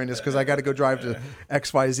swear during this because I got to go drive to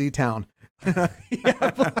XYZ town."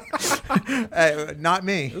 Not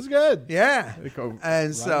me. It was good. Yeah.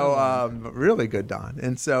 And so, really good, Don.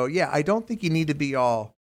 And so, yeah, I don't think you need to be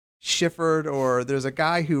all schiffered. Or there's a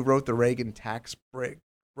guy who wrote the Reagan tax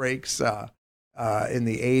breaks in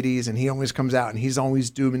the 80s, and he always comes out and he's always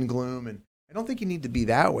doom and gloom. And I don't think you need to be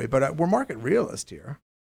that way, but we're market realist here.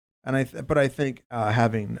 And I think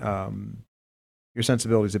having your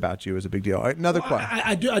sensibilities about you is a big deal. Another question.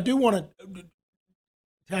 I do want to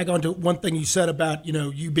tag on to one thing you said about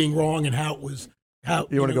you being wrong and how it was. How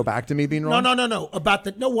you want to go back to me being wrong? No.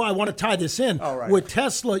 I want to tie this in. Oh, right. With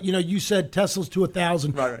Tesla. You said Tesla's to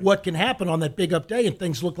 1,000. Right. What can happen on that big up day? And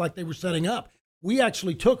things looked like they were setting up. We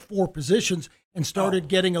actually took 4 positions and started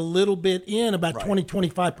getting a little bit in, about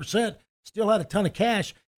 20-25%. Still had a ton of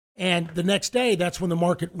cash. And the next day, that's when the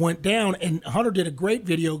market went down. And Hunter did a great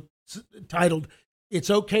video titled It's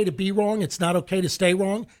okay to be wrong. It's not okay to stay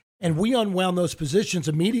wrong. And we unwound those positions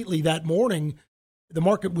immediately that morning. The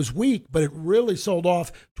market was weak, but it really sold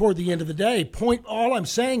off toward the end of the day. All I'm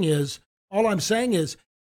saying is,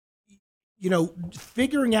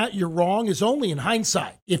 figuring out you're wrong is only in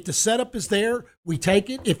hindsight. If the setup is there, we take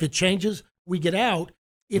it. If it changes, we get out.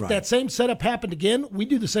 If that same setup happened again, we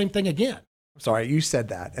do the same thing again. Sorry, you said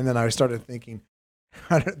that. And then I started thinking,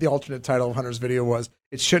 the alternate title of Hunter's video was,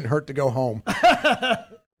 "It shouldn't hurt to go home."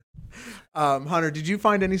 Hunter, did you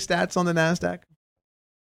find any stats on the NASDAQ?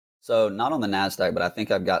 So not on the NASDAQ, but I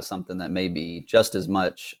think I've got something that may be just as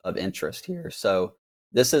much of interest here. So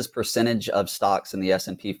this is percentage of stocks in the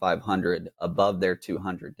S&P 500 above their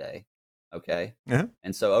 200-day. Okay. Yeah.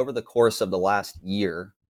 And so over the course of the last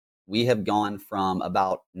year, we have gone from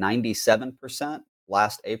about 97%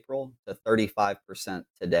 last April to 35%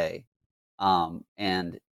 today.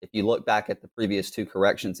 And if you look back at the previous two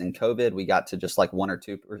corrections in COVID, we got to just like 1 or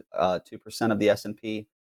 2% of the S&P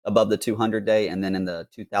above the 200-day. And then in the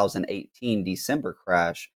 2018 December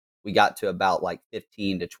crash, we got to about like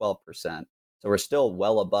 15 to 12%. So we're still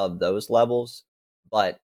well above those levels.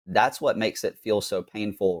 But that's what makes it feel so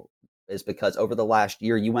painful, is because over the last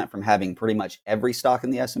year, you went from having pretty much every stock in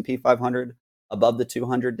the S&P 500 above the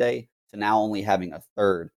 200-day to now only having a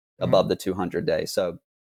third above the 200-day. So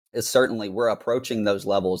it's certainly, we're approaching those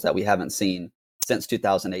levels that we haven't seen since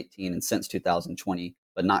 2018 and since 2020,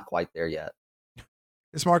 but not quite there yet.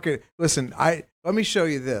 This market, listen, let me show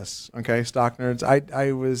you this, okay, stock nerds.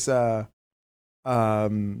 I was I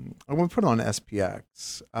want to put it on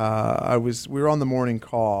SPX. We were on the morning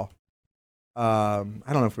call. I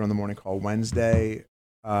don't know if we were on the morning call Wednesday.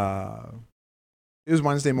 It was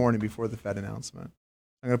Wednesday morning before the Fed announcement.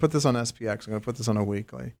 I'm going to put this on SPX. I'm going to put this on a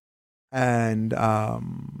weekly. And,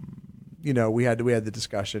 we had the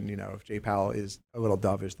discussion, if Jay Powell is a little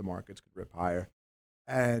dovish, the markets could rip higher.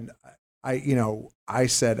 And I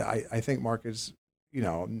said, I think markets,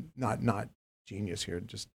 not genius here,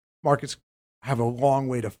 just markets have a long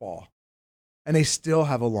way to fall, and they still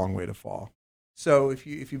have a long way to fall. So if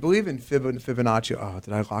you believe in Fibonacci, oh,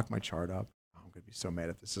 did I lock my chart up? Oh, I'm going to be so mad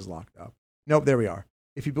if this is locked up. Nope, there we are.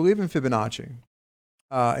 If you believe in Fibonacci,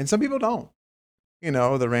 and some people don't,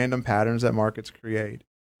 the random patterns that markets create.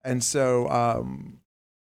 And so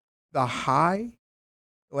the high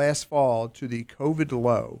last fall to the COVID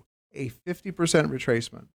low, a 50%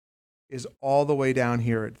 retracement, is all the way down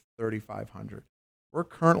here at 3,500. We're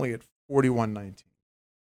currently at 4,119.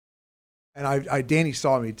 And Danny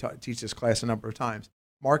saw me teach this class a number of times.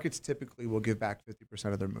 Markets typically will give back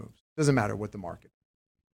 50% of their moves. Doesn't matter what the market.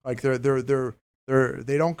 Like they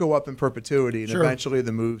don't go up in perpetuity, and Sure. eventually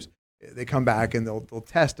the moves, they come back and they'll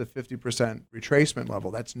test a 50% retracement level.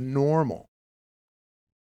 That's normal.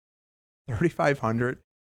 3,500.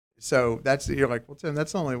 So you're like, well, Tim,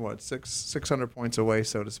 that's only what, 600 points away,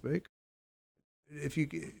 so to speak. If you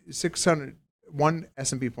 600, one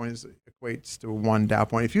S&P point equates to one Dow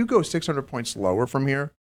point. If you go 600 points lower from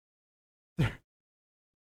here,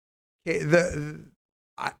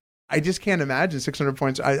 I just can't imagine 600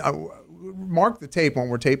 points. I mark the tape when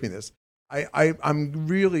we're taping this. I'm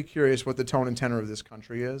really curious what the tone and tenor of this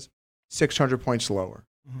country is. 600 points lower.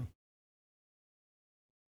 Mm-hmm.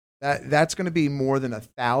 That's going to be more than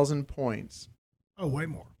 1,000 points. Oh, way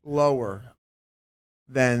more. Lower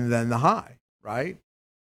than the high, right?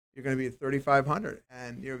 You're going to be at 3,500,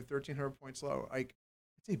 and you're 1,300 points lower. Like,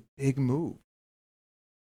 it's a big move.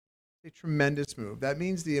 It's a tremendous move. That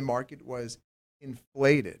means the market was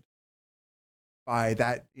inflated by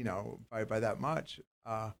that, by that much.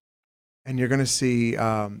 And you're going to see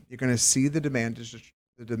the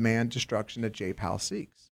demand destruction that Jay Powell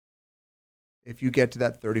seeks. If you get to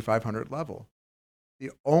that 3,500 level,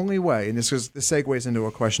 the only way, and this segues into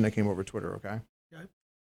a question that came over Twitter, okay?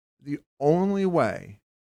 The only way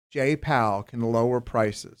Jay Powell can lower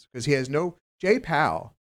prices, because Jay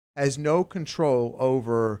Powell has no control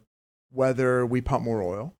over whether we pump more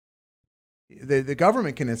oil. The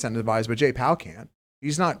government can incentivize, but Jay Powell can't.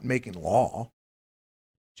 He's not making law.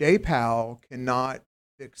 Jay Powell cannot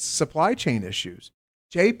fix supply chain issues.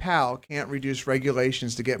 Jay Powell can't reduce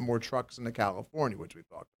regulations to get more trucks into California, which we've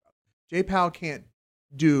talked about. Jay Powell can't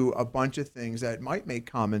do a bunch of things that might make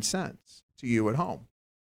common sense to you at home.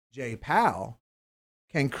 Jay Powell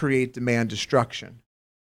can create demand destruction.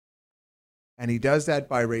 And he does that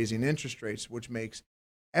by raising interest rates, which makes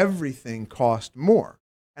everything cost more.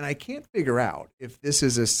 And I can't figure out if this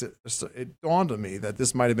is it dawned on me that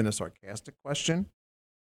this might have been a sarcastic question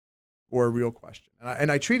or a real question.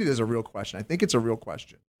 And I treat it as a real question. I think it's a real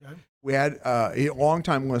question. Okay. We had a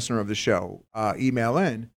longtime listener of the show email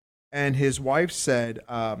in, and his wife said,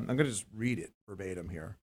 I'm going to just read it verbatim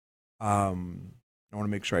here. I want to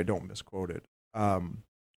make sure I don't misquote it.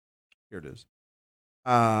 Here it is.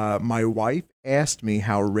 My wife asked me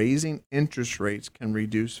how raising interest rates can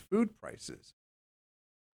reduce food prices.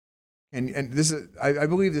 And this is, I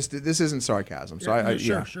believe this isn't sarcasm. So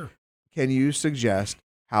Sure. Can you suggest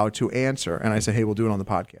how to answer? And I said, hey, we'll do it on the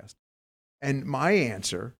podcast. And my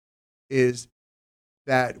answer is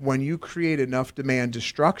that when you create enough demand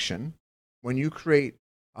destruction, when you create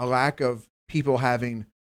a lack of people having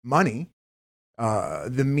money,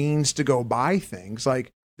 the means to go buy things,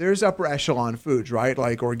 like there's upper echelon foods, right?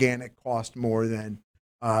 Like organic cost more than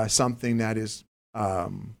something that is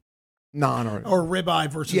non or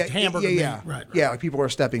ribeye versus hamburger meat. Right. Yeah, like people are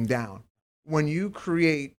stepping down. When you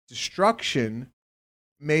create destruction,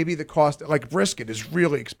 maybe the cost, like brisket is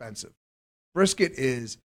really expensive. Brisket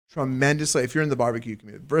is tremendously, if you're in the barbecue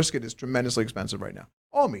community, brisket is tremendously expensive right now.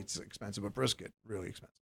 All meat's expensive, but brisket, really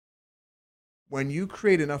expensive. When you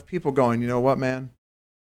create enough people going, you know what, man,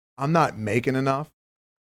 I'm not making enough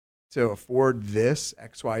to afford this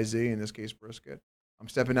XYZ, in this case brisket, I'm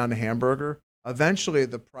stepping down to hamburger, eventually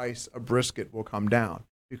the price of brisket will come down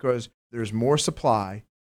because there's more supply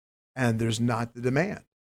and there's not the demand.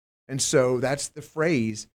 And so that's the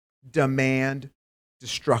phrase, demand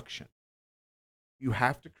destruction. You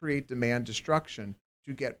have to create demand destruction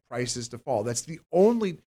to get prices to fall. That's the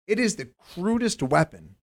only, it is the crudest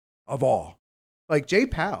weapon of all. Like Jay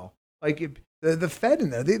Powell, like the Fed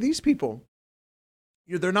in there, these people,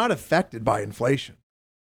 they're not affected by inflation.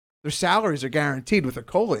 Their salaries are guaranteed with a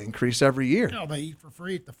COLA increase every year. No, they eat for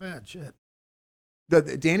free at the Fed. Shit.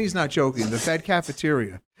 Danny's not joking. The Fed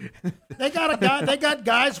cafeteria. They got a guy. They got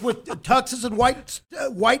guys with tuxes and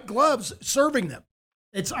white gloves serving them.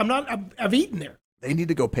 I've eaten there. They need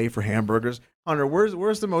to go pay for hamburgers. Hunter,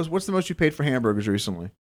 what's the most you paid for hamburgers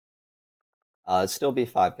recently? It'd still be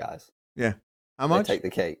Five Guys. Yeah. How much? They take the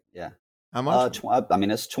cake. Yeah. How much? It's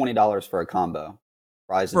 $20 for a combo,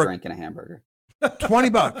 fries, a drink, and a hamburger.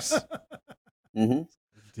 $20. Mm-hmm.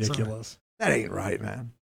 Ridiculous. That ain't right,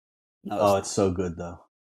 man. No, it's so good though.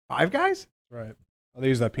 Five Guys? Right. Oh, they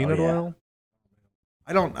use that peanut yeah. oil?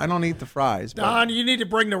 I don't eat the fries. but- Don, you need to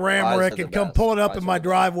bring the Ram Fries Rick are the and come best. pull it up Fries in are my the best.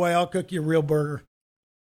 driveway. I'll cook you a real burger.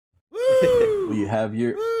 Will you have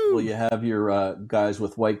your guys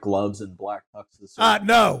with white gloves and black tuxes?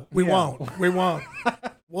 No, we won't. We won't.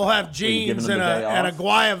 We'll have you giving jeans them and the day a off?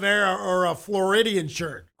 Guayavera or a Floridian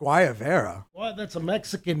shirt. Guayavera. Well, that's a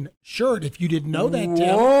Mexican shirt. If you didn't know that,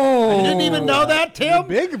 Tim. Whoa. You didn't even know that, Tim?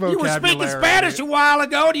 Big You were speaking vocabulary. Spanish a while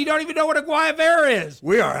ago, and you don't even know what a Guayavera is.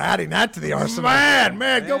 We are adding that to the arsenal.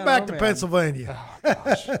 Man, go back to man. Pennsylvania.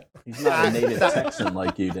 He's not a native Texan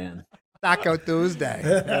like you, Dan. Taco Tuesday.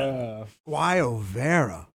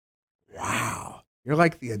 Guayavera. Wow. You're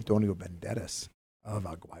like the Antonio Banderas of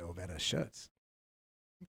Guayavera shirts.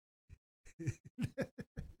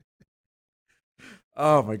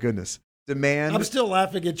 Oh, my goodness. Demand. I'm still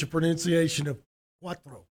laughing at your pronunciation of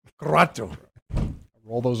cuatro. Grotto.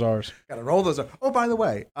 Roll those R's. Got to roll those up. Oh, by the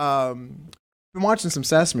way, been watching some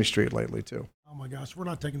Sesame Street lately, too. Oh, my gosh. We're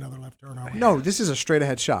not taking another left turn, are we? No, this is a straight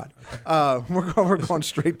ahead shot. We're going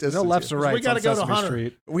straight distance. No lefts here. or rights. we gotta on go to Sesame Hunter.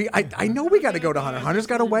 Street. I know we got to go to Hunter. Hunter's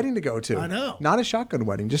got a wedding to go to. I know. Not a shotgun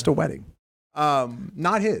wedding, just a wedding.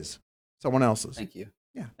 Not his, someone else's. Thank you.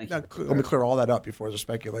 Yeah. Thank Now, you. let me clear all that up before there's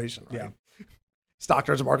speculation. Right? Yeah.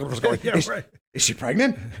 Stockers and marketers going, Yeah, right. is she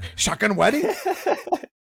pregnant? Shotgun wedding?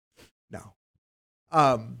 No.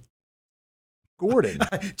 Gordon.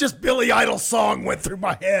 Just Billy Idol's song went through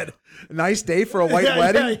my head. Nice day for a white Yeah,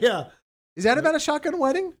 wedding? Yeah. Is that about a shotgun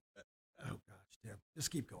wedding? Oh, gosh, Tim.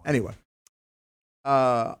 Just keep going. Anyway.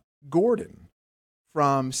 Gordon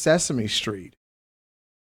from Sesame Street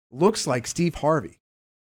looks like Steve Harvey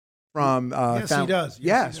from Yes, he does. Yes,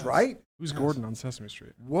 Yes, he does. right? Who's Gordon on Sesame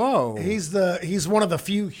Street? Whoa. He's one of the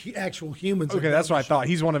few actual humans. Okay, that's what I thought.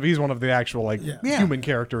 He's one of the actual Yeah. human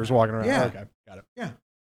characters walking around. Yeah. Okay, got it. Yeah.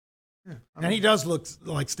 And he does look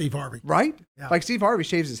like Steve Harvey. Right? Yeah. Like Steve Harvey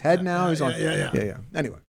shaves his head now. He's on. Yeah.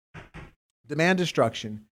 Anyway, demand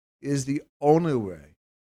destruction is the only way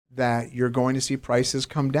that you're going to see prices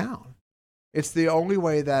come down. It's the only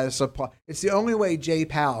way that it's the only way Jay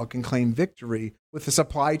Powell can claim victory with the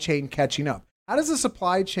supply chain catching up. How does the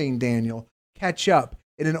supply chain, Daniel, catch up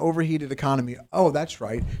in an overheated economy? Oh, that's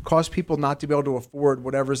right. Cause people not to be able to afford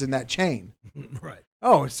whatever's in that chain. Right.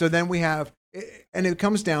 Oh, so then we have, and it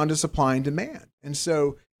comes down to supply and demand. And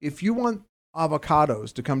so if you want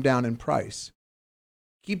avocados to come down in price,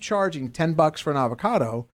 keep charging $10 for an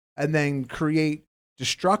avocado and then create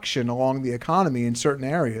destruction along the economy in certain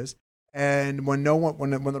areas. And when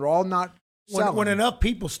they're all not sell When them. enough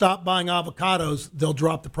people stop buying avocados, they'll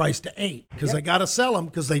drop the price to 8 because Yep. they got to sell them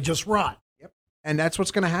because they just rot. And that's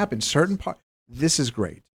what's going to happen. This is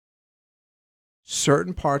great.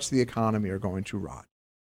 Certain parts of the economy are going to rot.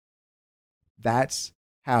 That's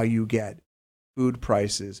how you get food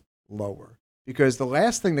prices lower. Because the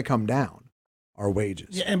last thing to come down are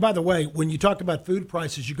wages. Yeah, and by the way, when you talk about food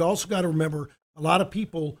prices, you also got to remember a lot of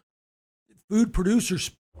people, food producers,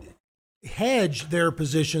 hedge their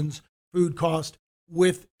positions, food cost,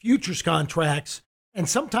 with futures contracts, and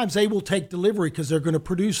sometimes they will take delivery because they're going to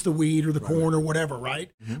produce the wheat or the corn or whatever,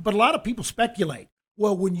 right? Mm-hmm. But a lot of people speculate.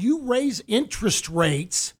 Well, when you raise interest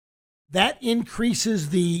rates, that increases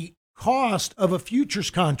the cost of a futures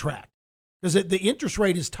contract because the interest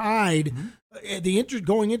rate is tied. The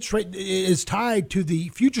interest rate is tied to the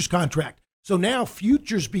futures contract. So now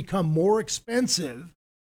futures become more expensive,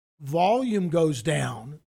 volume goes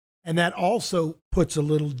down, and that also puts a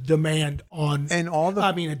little demand on. And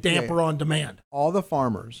a damper on demand. All the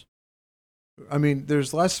farmers. I mean,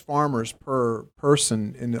 there's less farmers per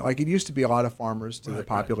person, like it used to be a lot of farmers to the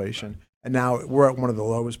population, and now we're at one of the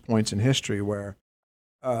lowest points in history where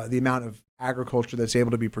the amount of agriculture that's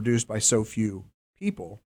able to be produced by so few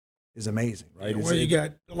people is amazing, right? Well, you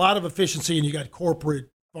got a lot of efficiency, and you got corporate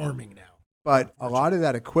farming now. But a lot of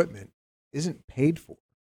that equipment isn't paid for.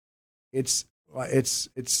 It's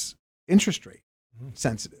interest rate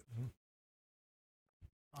sensitive.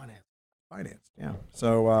 Finance, yeah.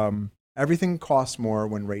 So everything costs more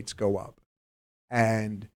when rates go up,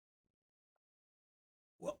 and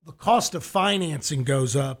Well, the cost of financing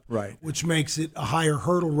goes up, right, which makes it a higher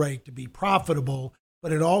hurdle rate to be profitable,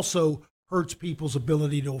 but it also hurts people's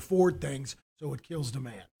ability to afford things, so it kills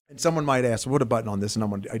demand. And someone might ask, "What a button on this?" And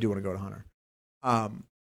I do want to go to Hunter.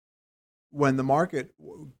 When the market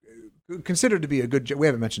considered to be a good, we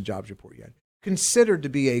haven't mentioned jobs report yet. Considered to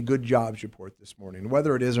be a good jobs report this morning,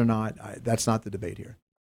 whether it is or not, that's not the debate here.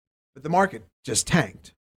 But the market just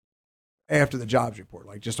tanked after the jobs report,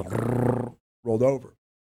 like just rolled over,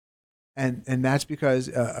 and that's because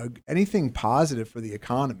anything positive for the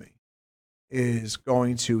economy is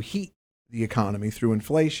going to heat the economy through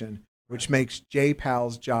inflation, which makes Jay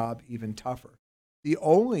Powell's job even tougher.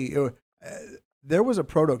 There was a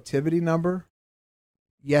productivity number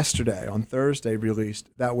yesterday on Thursday released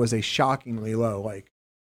that was a shockingly low. Like,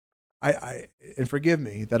 and forgive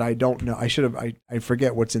me that I don't know. I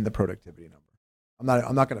forget what's in the productivity number. I'm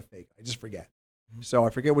not going to fake. I just forget. So I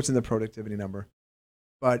forget what's in the productivity number,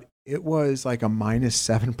 but it was like a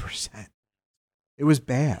 -7%. It was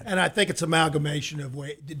bad. And I think it's amalgamation of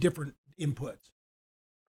different inputs.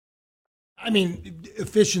 I mean,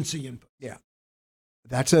 efficiency input. Yeah,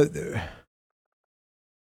 that's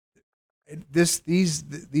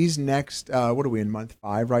these next what are we in month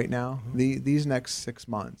 5 right now? These next 6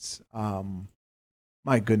 months,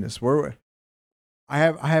 my goodness, I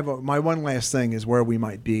have my one last thing is where we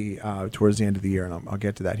might be towards the end of the year, and I'll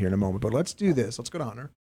get to that here in a moment. But let's do this. Let's go to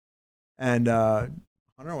Hunter, and Hunter,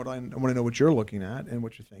 I want to know what you're looking at and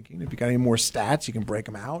what you're thinking. If you got any more stats, you can break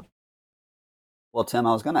them out. Well, Tim,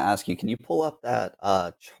 I was going to ask you, can you pull up that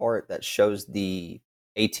chart that shows the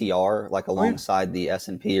ATR like alongside the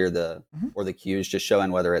S&P or the Qs, just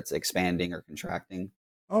showing whether it's expanding or contracting?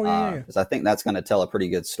 Oh yeah. Because I think that's going to tell a pretty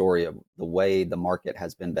good story of the way the market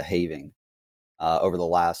has been behaving over the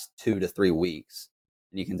last 2 to 3 weeks.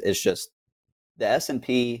 And it's just the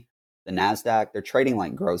S&P, the NASDAQ, they're trading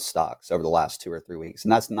like growth stocks over the last 2 or 3 weeks,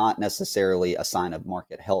 and that's not necessarily a sign of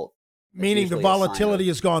market health. Meaning the volatility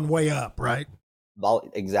has gone way up, right?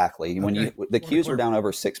 Exactly. When the Qs were down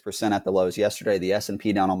over 6% at the lows yesterday, the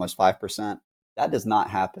S&P down almost 5%. That does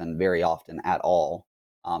not happen very often at all.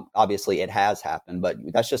 Obviously, it has happened, but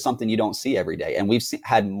that's just something you don't see every day. And we've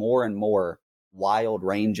had more and more wild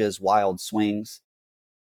ranges, wild swings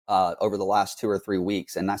over the last 2 or 3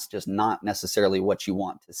 weeks, and that's just not necessarily what you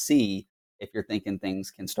want to see if you're thinking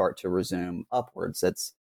things can start to resume upwards.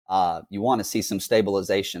 It's you want to see some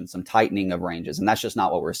stabilization, some tightening of ranges, and that's just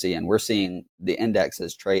not what we're seeing. We're seeing the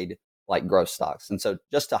indexes trade like growth stocks. And so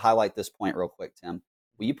just to highlight this point real quick, Tim,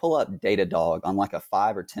 will you pull up Datadog on like a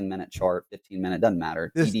 5 or 10 minute chart, 15 minute, doesn't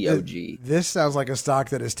matter, DDOG. This sounds like a stock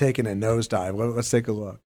that has taken a nosedive. Let's take a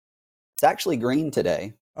look. It's actually green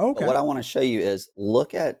today. Okay. But what I want to show you is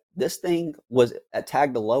look at this thing was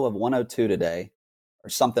tagged a low of 102 today, or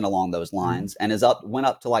something along those lines, and went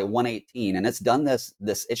up to like 118, and it's done this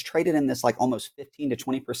it's traded in this like almost 15 to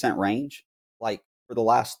 20% range like for the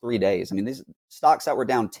last 3 days. I mean, these stocks that were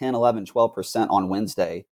down 10, 11, 12% on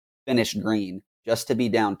Wednesday finished green, just to be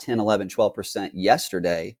down 10, 11, 12%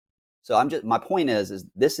 yesterday. So my point is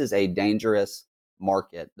this is a dangerous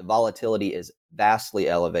market. The volatility is vastly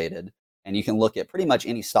elevated. And you can look at pretty much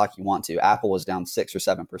any stock you want to. Apple was down 6 or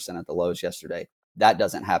 7% at the lows yesterday. That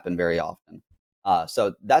doesn't happen very often.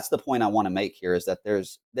 So that's the point I want to make here, is that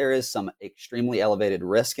there is some extremely elevated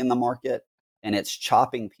risk in the market, and it's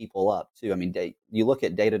chopping people up too. I mean, you look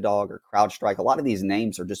at Datadog or CrowdStrike, a lot of these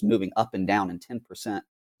names are just moving up and down in 10%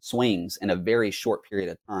 swings in a very short period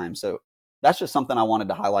of time. So that's just something I wanted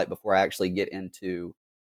to highlight before I actually get into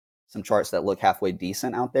some charts that look halfway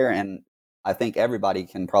decent out there. And I think everybody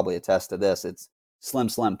can probably attest to this. It's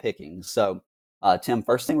slim pickings. So Tim,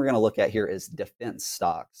 first thing we're going to look at here is defense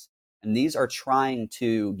stocks. And these are trying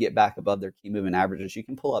to get back above their key moving averages. You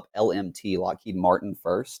can pull up LMT, Lockheed Martin,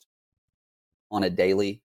 first on a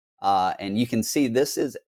daily. And you can see this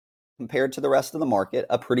is, compared to the rest of the market,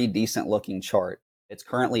 a pretty decent looking chart. It's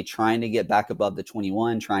currently trying to get back above the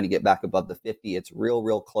 21, trying to get back above the 50. It's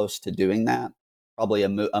real close to doing that. Probably a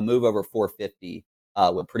move over 450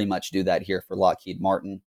 would pretty much do that here for Lockheed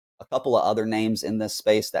Martin. A couple of other names in this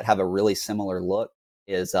space that have a really similar look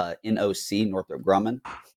is NOC, Northrop Grumman.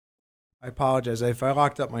 I apologize. If I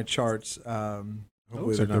locked up my charts,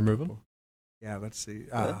 hopefully they're not moving. purple. Yeah, let's see.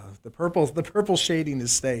 The purple shading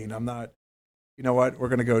is staying. I'm not. You know what? We're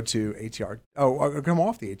going to go to ATR. Oh, I'll come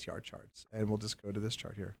off the ATR charts, and we'll just go to this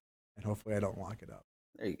chart here. And hopefully I don't lock it up.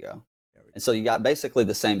 There you go. And so you got basically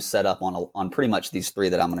the same setup on pretty much these three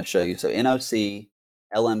that I'm going to show you. So NOC,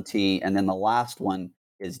 LMT, and then the last one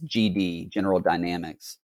is GD, General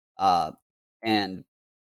Dynamics. And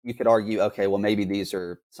you could argue, okay, well, maybe these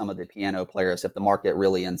are some of the piano players. If the market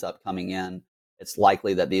really ends up coming in, it's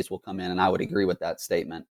likely that these will come in, and I would agree with that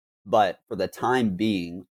statement. But for the time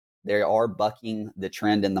being, they are bucking the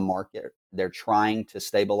trend in the market. They're trying to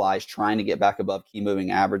stabilize, trying to get back above key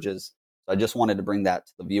moving averages. So I just wanted to bring that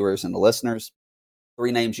to the viewers and the listeners.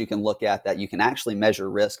 Three names you can look at that you can actually measure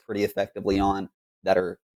risk pretty effectively on, that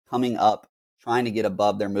are coming up, trying to get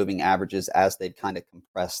above their moving averages as they've kind of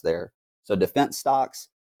compressed there. So defense stocks,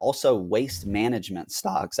 also waste management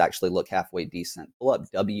stocks actually look halfway decent. Pull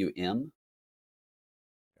up WM.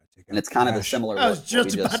 And it's kind of a similar look. I was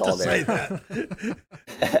just we about saw to say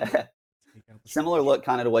that. Similar look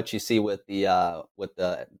kind of to what you see with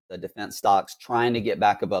the defense stocks, trying to get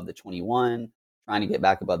back above the 21, trying to get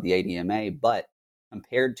back above the ADMA. But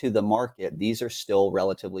compared to the market, these are still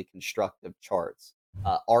relatively constructive charts.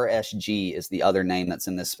 RSG is the other name that's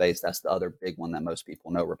in this space. That's the other big one that most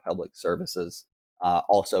people know, Republic Services.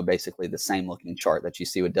 Also basically the same looking chart that you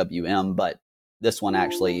see with WM, but this one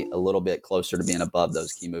actually a little bit closer to being above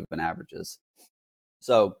those key moving averages.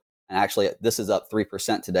 So, and actually this is up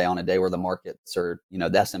 3% today on a day where the markets are,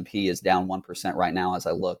 the S&P is down 1% right now. As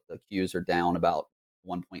I look, the Qs are down about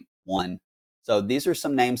 1.1. So these are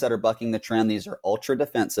some names that are bucking the trend. These are ultra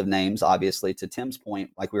defensive names, obviously. To Tim's point,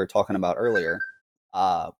 like we were talking about earlier,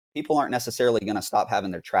 people aren't necessarily going to stop having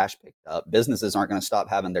their trash picked up. Businesses aren't going to stop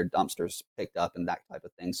having their dumpsters picked up and that type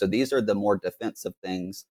of thing. So these are the more defensive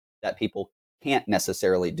things that people can't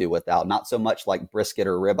necessarily do without, not so much like brisket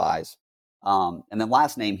or ribeyes. And then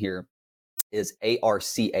last name here is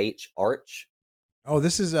ARCH, Arch. Oh,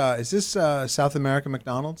 this is this South American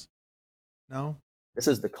McDonald's? No? This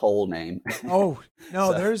is the coal name. Oh,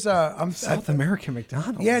 no, So- there's South American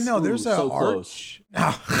McDonald's. Yeah, no, there's a so Arch.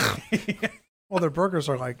 No. Well, their burgers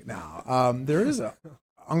are like, no. There is a,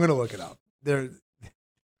 I'm going to look it up. There.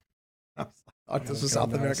 I thought this was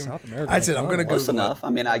South American. I said, I'm going to Close Google it. enough. I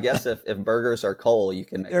mean, I guess if burgers are coal, you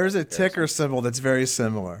can make There's that a comparison. ticker symbol that's very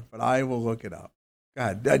similar, but I will look it up.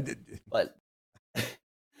 God, But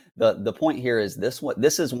the point here is this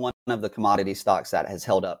is one of the commodity stocks that has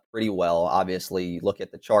held up pretty well. Obviously, you look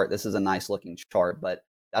at the chart. This is a nice looking chart, but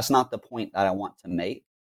that's not the point that I want to make.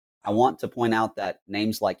 I want to point out that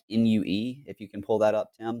names like NUE, if you can pull that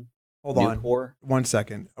up, Tim. hold on Nucor. 1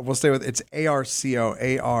 second. We'll stay with it's ARCO,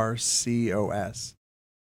 ARCOS.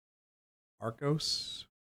 Arcos?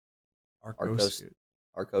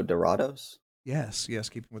 Arco Dorados. Yes,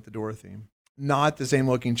 keeping with the Dora theme. Not the same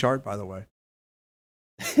looking chart, by the way.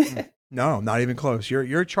 No, not even close.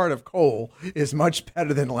 Your chart of coal is much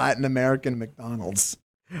better than Latin American McDonald's.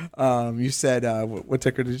 You said what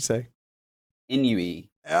ticker did you say? NUE.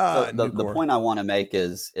 So the Nucor. point I want to make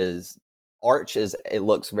is Arch it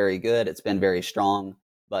looks very good. It's been very strong,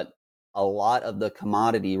 but a lot of the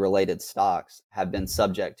commodity related stocks have been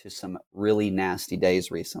subject to some really nasty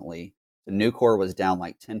days recently. The Nucor was down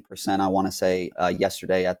like 10%, I want to say,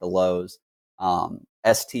 yesterday at the lows.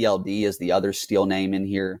 STLD is the other steel name in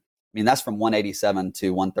here. I mean, that's from 187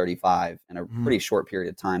 to 135 in a pretty short period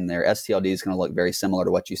of time there. STLD is going to look very similar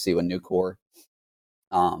to what you see with Nucor.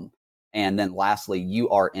 And then lastly,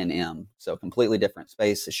 URNM. So completely different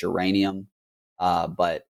space. It's uranium,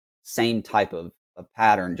 but same type of a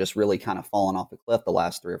pattern, just really kind of fallen off the cliff the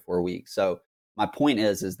last 3 or 4 weeks. So my point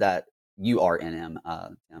is that you are NM,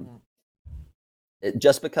 Tim.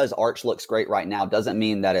 Just because Arch looks great right now doesn't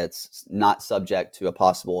mean that it's not subject to a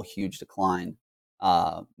possible huge decline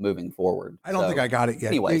moving forward. I don't think I got it yet.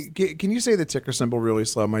 Anyways. Can you say the ticker symbol really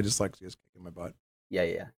slow? My dyslexia is kicking my butt.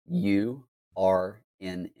 Yeah. URNM.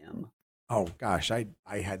 Oh gosh, I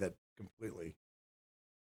had that completely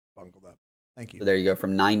bungled up. Thank you. So there you go,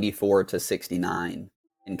 from 94 to 69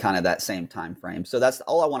 in kind of that same time frame. So that's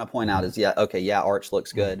all I want to point out is, Arch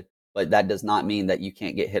looks good, but that does not mean that you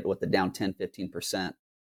can't get hit with the down 10, 15%,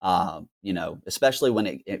 especially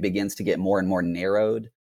when it begins to get more and more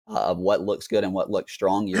narrowed of what looks good and what looks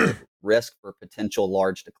strong. Your risk for potential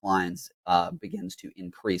large declines begins to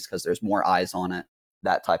increase because there's more eyes on it,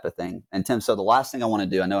 that type of thing. And Tim, so the last thing I want to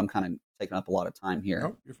do, I know I'm kind of taking up a lot of time here.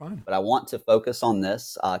 No, you're fine. But I want to focus on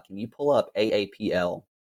this. Can you pull up AAPL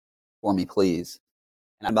for me, please?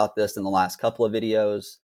 And about this in the last couple of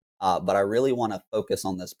videos, but I really want to focus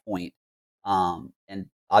on this point. And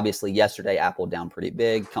obviously yesterday, Apple down pretty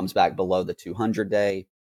big, comes back below the 200-day.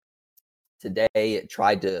 Today, it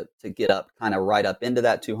tried to get up kind of right up into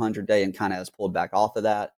that 200-day and kind of has pulled back off of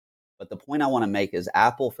that. But the point I want to make is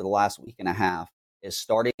Apple for the last week and a half is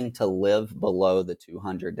starting to live below the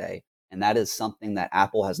 200-day. And that is something that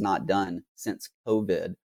Apple has not done since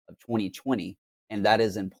COVID of 2020. And that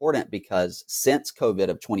is important because since COVID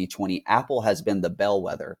of 2020, Apple has been the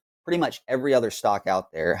bellwether. Pretty much every other stock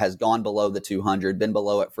out there has gone below the 200, been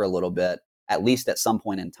below it for a little bit, at least at some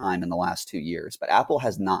point in time in the last 2 years. But Apple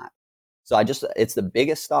has not. So it's the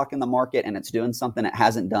biggest stock in the market, and it's doing something it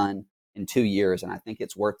hasn't done in 2 years. And I think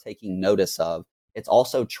it's worth taking notice of. It's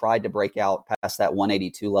also tried to break out past that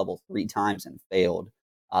 182 level 3 times and failed.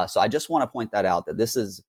 So I just want to point that out, that this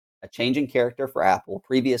is a changing character for Apple.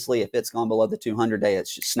 Previously, if it's gone below the 200-day,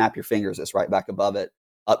 it's just snap your fingers, it's right back above it,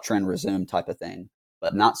 uptrend resume type of thing.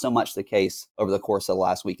 But not so much the case over the course of the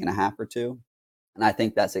last week and a half or two. And I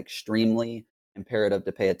think that's extremely imperative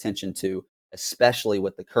to pay attention to, especially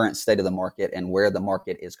with the current state of the market and where the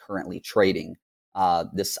market is currently trading.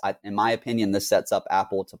 In my opinion, this sets up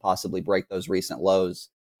Apple to possibly break those recent lows.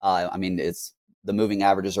 The moving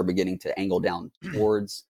averages are beginning to angle down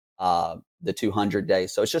towards the 200-day.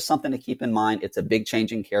 So it's just something to keep in mind. It's a big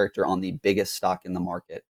changing character on the biggest stock in the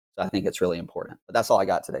market. So I think it's really important. But that's all I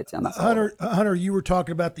got today, Tim. Hunter, you were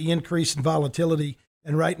talking about the increase in volatility.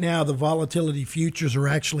 And right now, the volatility futures are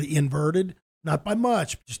actually inverted. Not by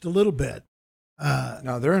much, just a little bit.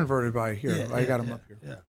 No, they're inverted by here. Yeah, I got them up here.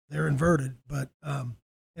 Yeah, they're inverted. But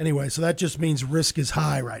anyway, so that just means risk is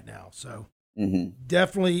high right now. So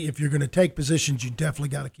definitely, if you're going to take positions, you definitely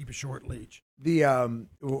got to keep a short leash.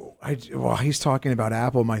 While he's talking about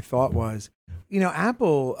Apple, my thought was,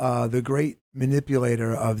 Apple, the great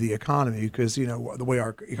manipulator of the economy, because, the way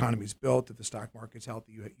our economy is built, that the stock market's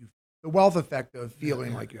healthy, you the wealth effect of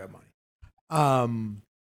feeling like you have money.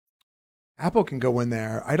 Apple can go in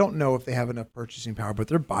there. I don't know if they have enough purchasing power, but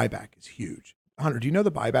their buyback is huge. Hunter, do you know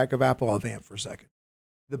the buyback of Apple? I'll vamp for a second.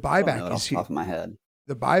 The buyback is huge. Off my head.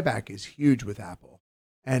 The buyback is huge with Apple.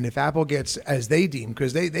 And if Apple gets, as they deem,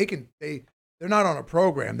 because they're not on a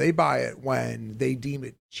program, they buy it when they deem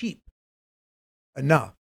it cheap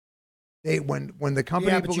enough. When the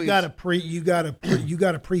company but you got to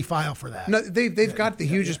pre-file for that. No, they've got the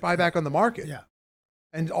hugest buyback on the market. Yeah.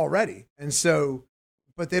 And already. And so,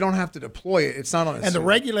 but they don't have to deploy it. It's not on a And the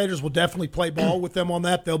regulators will definitely play ball with them on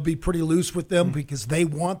that. They'll be pretty loose with them because they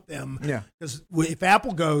want them. Yeah. Because if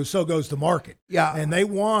Apple goes, so goes the market. Yeah. And they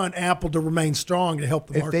want Apple to remain strong to help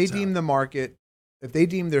the market. If they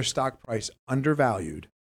deem their stock price undervalued,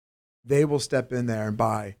 they will step in there and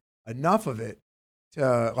buy enough of it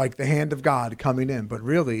to, like the hand of God coming in. But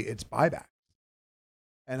really, it's buyback.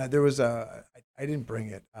 And there was I didn't bring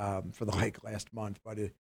it for the last month, but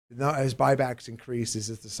as buybacks increase, is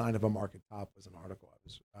this the sign of a market top? Was an article I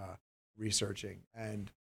was researching,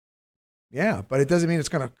 and yeah, but it doesn't mean it's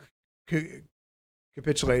going to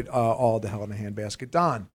capitulate all the hell in a handbasket.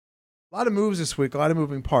 Don, a lot of moves this week, a lot of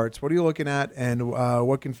moving parts. What are you looking at, and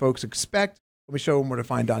what can folks expect? Let me show them where to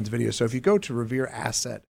find Don's video. So if you go to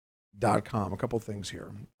revereasset.com, a couple things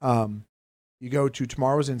here. You go to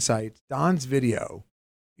Tomorrow's Insights, Don's video.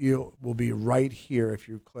 Will be right here if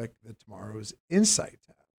you click the Tomorrow's Insight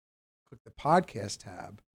tab. Click the podcast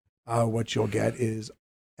tab. What you'll get is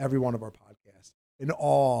every one of our podcasts in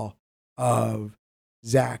all of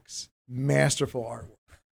Zach's masterful artwork.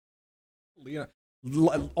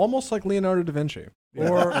 Almost like Leonardo da Vinci,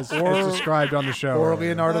 or as described on the show, or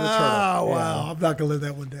Leonardo the Turtle. Oh, wow. I'm not going to let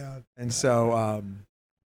that one down. And so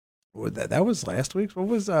That was last week's. What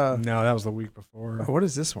was No, that was the week before. what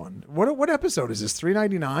is this one? What episode is this?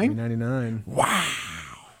 399? 399. Wow.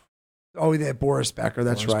 Oh, that Boris Becker.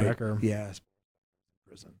 That's Boris right. Becker. Yes.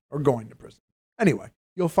 Prison or going to prison. Anyway,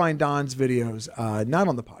 you'll find Don's videos not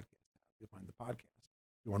on the podcast. You'll find the podcast.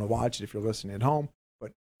 If you want to watch it if you're listening at home,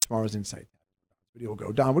 but tomorrow's Insight video will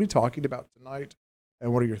go. Don, what are you talking about tonight?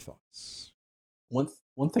 And what are your thoughts?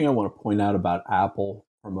 One thing I want to point out about Apple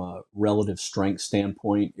from a relative strength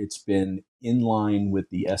standpoint, it's been in line with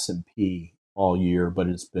the S&P all year, but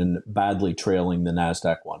it's been badly trailing the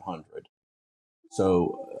NASDAQ 100.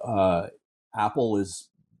 So Apple is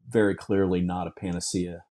very clearly not a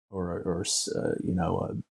panacea or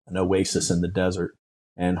an oasis in the desert.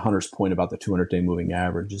 And Hunter's point about the 200-day moving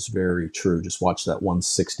average is very true. Just watch that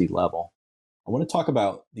 160 level. I want to talk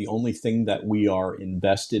about the only thing that we are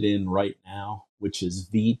invested in right now, which is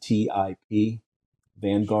VTIP,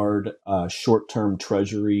 Vanguard Short-Term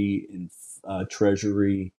Treasury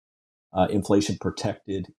Inflation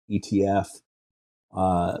Protected ETF.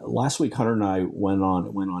 Last week, Hunter and I went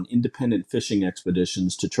on independent fishing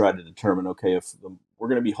expeditions to try to determine, okay, if we're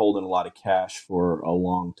going to be holding a lot of cash for a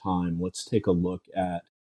long time, let's take a look at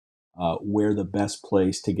where the best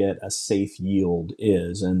place to get a safe yield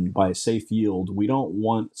is. And by a safe yield, we don't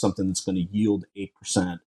want something that's going to yield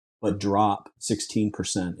 8%, but drop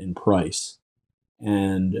 16% in price.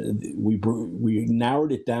 And we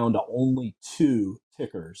narrowed it down to only two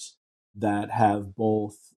tickers that have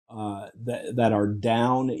both that are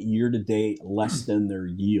down year to date less than their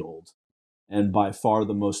yield. And by far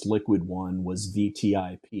the most liquid one was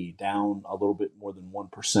VTIP, down a little bit more than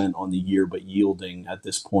 1% on the year, but yielding at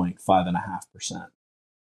this point 5.5%.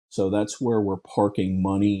 So that's where we're parking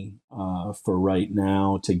money for right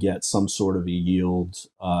now to get some sort of a yield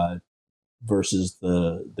versus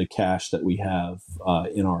the cash that we have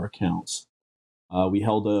in our accounts. We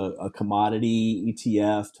held a commodity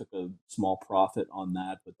ETF, took a small profit on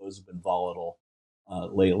that, but those have been volatile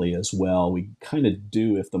lately as well. We kind of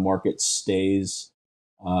do, if the market stays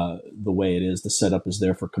the way it is, the setup is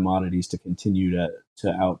there for commodities to continue to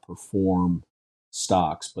outperform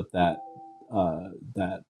stocks, but that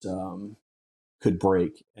could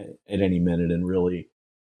break at any minute. And really,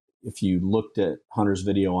 if you looked at Hunter's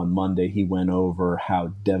video on Monday, he went over how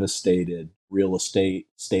devastated real estate,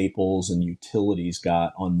 staples, and utilities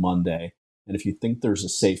got on Monday. And if you think there's a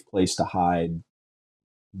safe place to hide,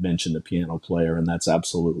 mention the piano player, and that's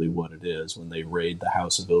absolutely what it is. When they raid the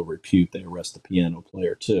house of ill repute, they arrest the piano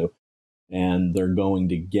player too. And they're going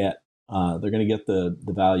to get the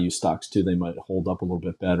value stocks too. They might hold up a little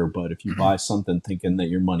bit better, but if you buy something thinking that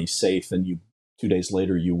your money's safe and 2 days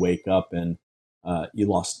later you wake up and you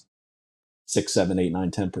lost 6, 7, 8,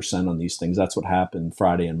 9, 10% on these things, that's what happened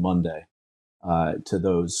Friday and Monday to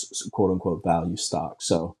those quote unquote value stocks.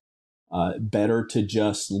 So better to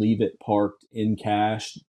just leave it parked in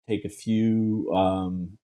cash, take a few,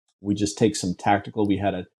 we just take some tactical.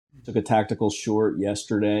 Took a tactical short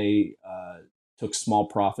yesterday, took small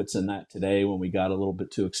profits in that today when we got a little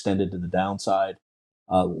bit too extended to the downside.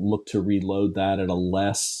 Look to reload that at a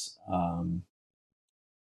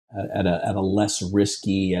less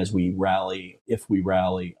risky as we rally, if we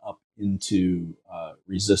rally up into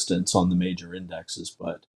resistance on the major indexes,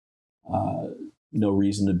 but no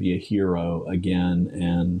reason to be a hero again.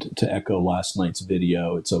 And to echo last night's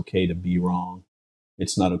video, it's okay to be wrong.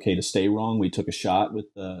 It's not okay to stay wrong. We took a shot with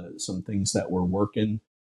some things that were working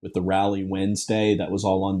with the rally Wednesday. That was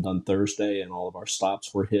all undone Thursday, and all of our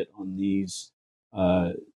stops were hit on these.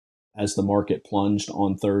 As the market plunged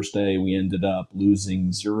on Thursday, we ended up losing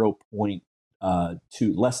less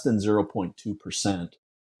than 0.2%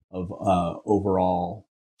 of overall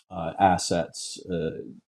assets,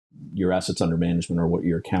 your assets under management, or what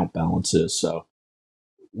your account balance is. So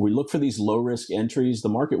we look for these low risk entries. The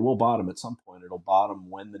market will bottom at some point. It'll bottom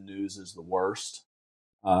when the news is the worst.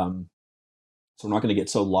 So we're not going to get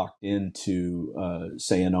so locked into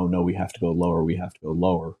saying, "Oh no, we have to go lower. We have to go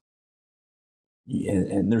lower."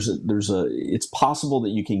 And it's possible that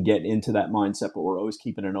you can get into that mindset, but we're always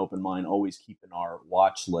keeping an open mind, always keeping our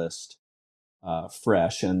watch list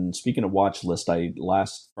fresh. And speaking of watch list,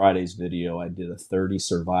 last Friday's video, I did a 30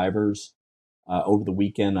 survivors. Over the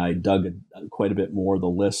weekend, I dug quite a bit more. The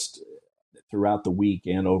list throughout the week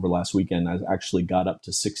and over last weekend, I actually got up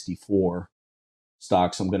to 64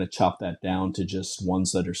 stocks. I'm going to chop that down to just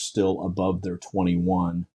ones that are still above their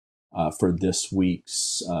 21 for this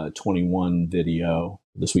week's 21 video,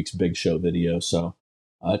 this week's Big Show video. So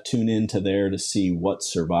tune into there to see what's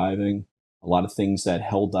surviving. A lot of things that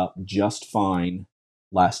held up just fine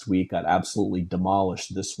last week got absolutely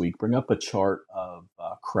demolished this week. Bring up a chart of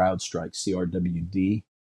CrowdStrike, CRWD.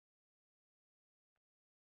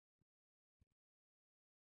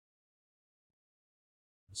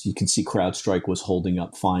 So you can see CrowdStrike was holding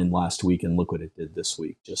up fine last week, and look what it did this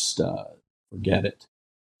week. Just forget it.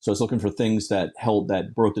 So I was looking for things that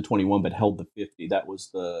broke the 21 but held the 50. That was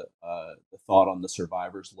the thought on the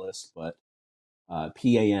survivors list. But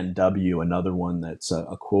PANW, another one that's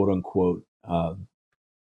a quote unquote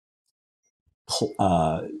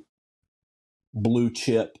blue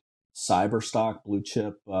chip cyber stock, blue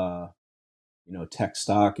chip tech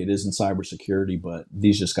stock. It is in cybersecurity, but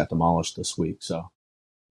these just got demolished this week. So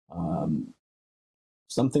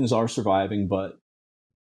some things are surviving, but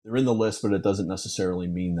they're in the list, but it doesn't necessarily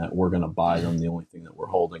mean that we're going to buy them. The only thing that we're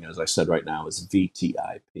holding, as I said right now, is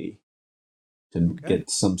VTIP to get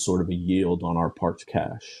some sort of a yield on our parked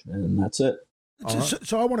cash. And that's it.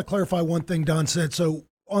 So I want to clarify one thing Don said. So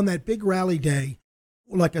on that big rally day,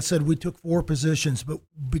 like I said, we took 4 positions, but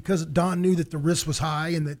because Don knew that the risk was high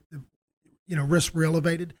and that risks were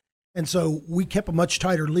elevated, and so we kept a much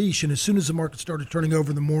tighter leash. And as soon as the market started turning over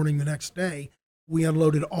in the morning the next day, we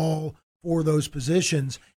unloaded all 4 of those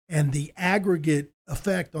positions, and the aggregate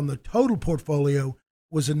effect on the total portfolio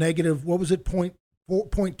was a negative. What was it? 0.2%.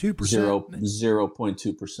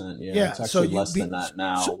 0.2%. Yeah, it's actually less than that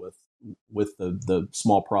now with the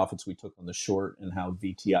small profits we took on the short and how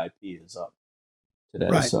VTIP is up today.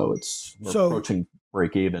 Right. So we're approaching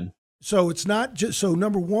break even. So it's not just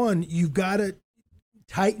number one, you've got to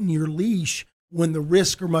tighten your leash when the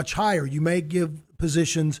risks are much higher. You may give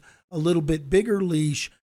positions a little bit bigger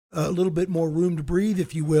leash, a little bit more room to breathe,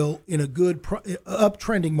 if you will, in a good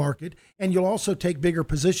uptrending market, and you'll also take bigger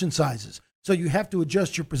position sizes. So you have to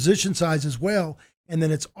adjust your position size as well, and then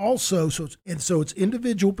it's also so it's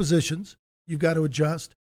individual positions you've got to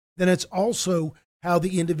adjust. Then it's also how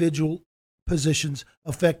the individual positions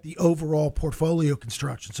affect the overall portfolio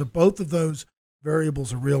construction. So both of those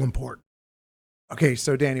variables are real important. Okay,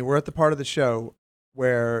 so Danny, we're at the part of the show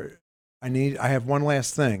where I have one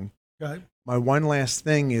last thing. Okay. My one last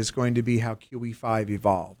thing is going to be how QE5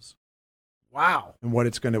 evolves. Wow. And what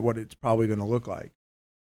it's probably going to look like.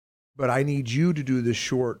 But I need you to do the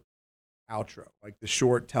short outro, like the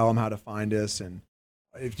short, tell them how to find us. And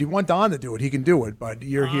if you want Don to do it, he can do it, but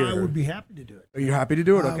you're here. I would be happy to do it. Are you happy to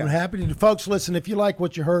do it? Okay. I'm happy to do it. Folks, listen, if you like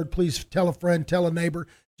what you heard, please tell a friend, tell a neighbor,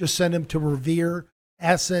 just send them to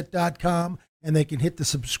revereasset.com and they can hit the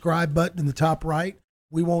subscribe button in the top right.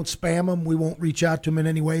 We won't spam them. We won't reach out to them in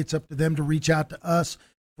any way. It's up to them to reach out to us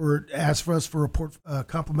ask for us for a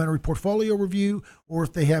complimentary portfolio review, or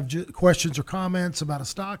if they have questions or comments about a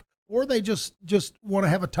stock, or they just want to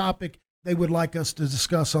have a topic they would like us to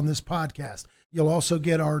discuss on this podcast. You'll also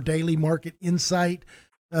get our daily market insight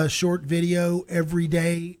short video every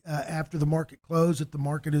day after the market close if the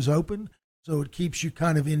market is open. So it keeps you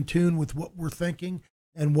kind of in tune with what we're thinking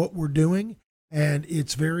and what we're doing. And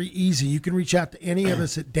it's very easy. You can reach out to any of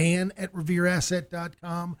us at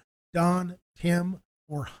dan@revereasset.com, Don, Tim,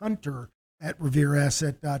 or Hunter at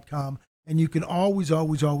revereasset.com. And you can always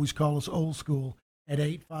call us old school at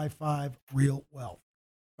 855-REAL-WEALTH.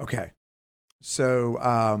 Okay. So,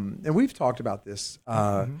 and we've talked about this.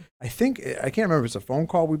 I can't remember if it's a phone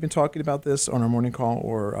call. We've been talking about this on our morning call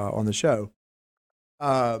or on the show.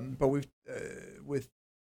 But we've, with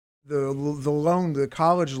the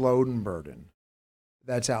college loan burden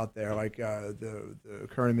that's out there, like the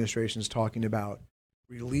current administration is talking about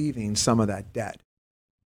relieving some of that debt.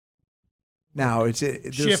 Now it's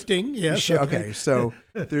shifting, yes. Okay, so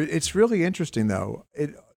it's really interesting though.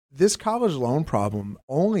 This college loan problem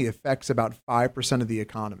only affects about 5% of the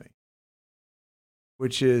economy,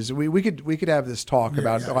 which is we could have this talk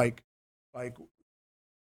about like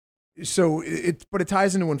so but it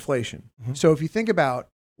ties into inflation. Mm-hmm. So if you think about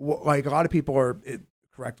like a lot of people are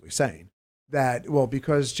correctly saying that, well,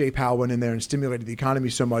 because Jay Powell went in there and stimulated the economy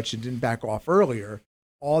so much and didn't back off earlier,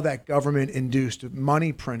 all that government-induced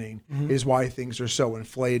money printing is why things are so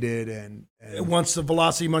inflated. And once the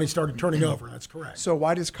velocity money started turning over, that's correct. So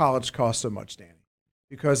why does college cost so much, Danny?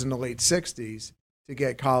 Because in the late 60s, to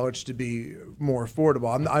get college to be more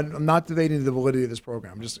affordable, I'm not debating the validity of this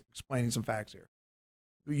program. I'm just explaining some facts here.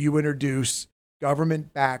 You introduce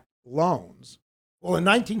government-backed loans. Well, in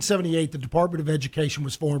 1978, the Department of Education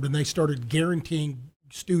was formed, and they started guaranteeing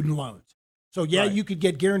student loans. So, you could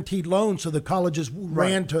get guaranteed loans, so the colleges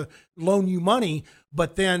ran to loan you money,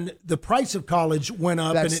 but then the price of college went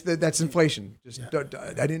up. That's inflation. Don't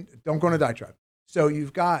go on a diatribe. So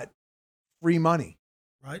you've got free money.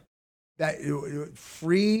 Right. That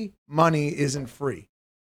free money isn't free.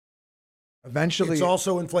 Eventually, it's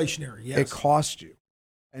also inflationary. Yes. It costs you.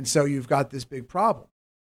 And so you've got this big problem.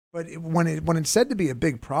 But when it's said to be a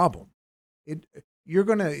big problem, you're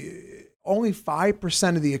going to only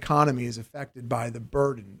 5% of the economy is affected by the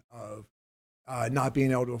burden of not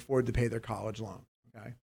being able to afford to pay their college loan.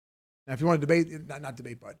 Okay. Now, if you want to debate, not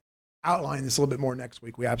debate, but outline this a little bit more next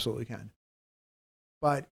week, we absolutely can.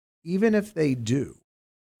 But even if they do,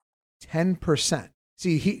 10%.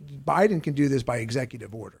 See, Biden can do this by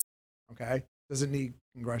executive order. Okay, doesn't need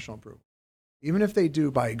congressional approval. Even if they do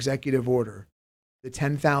by executive order, the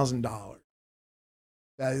 $10,000.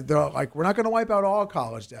 They're like, we're not going to wipe out all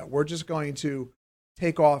college debt. We're just going to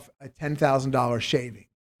take off a $10,000 shaving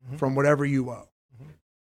from whatever you owe.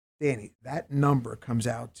 Danny, that number comes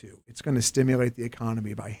out to, it's going to stimulate the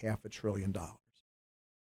economy by $500 billion.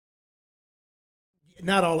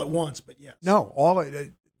 Not all at once, but yes. No,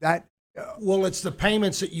 that. Well, it's the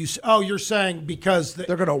payments that you're saying because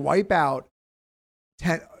They're going to wipe out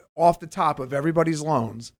off the top of everybody's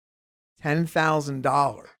loans,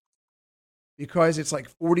 $10,000. Because it's like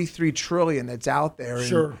 $43 trillion that's out there.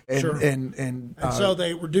 And so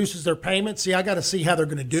they reduces their payments. See, I got to see how they're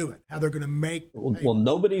going to do it, how they're going to make. Well,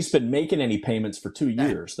 nobody's been making any payments for 2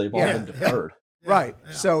 years. They've all been deferred. Right.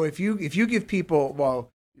 Yeah. So if you give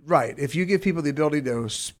people, if you give people the ability to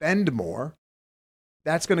spend more,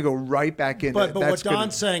 that's going to go right back in. But what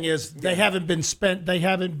Don's saying is they haven't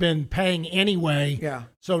been paying anyway. Yeah.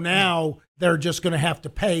 So now they're just going to have to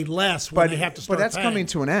pay less when they have to start But that's paying. coming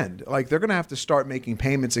to an end. Like they're going to have to start making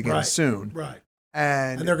payments again soon. Right.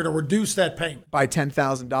 And they're going to reduce that payment by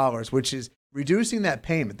 $10,000, which is reducing that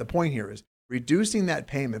payment. The point here is reducing that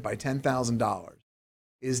payment by $10,000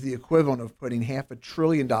 is the equivalent of putting $500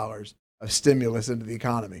 billion of stimulus into the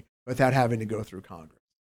economy without having to go through Congress.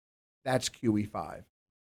 That's QE5.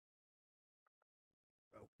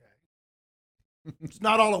 It's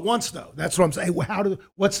not all at once, though. That's what I'm saying.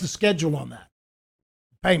 What's the schedule on that?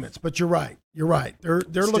 Payments. But you're right. They're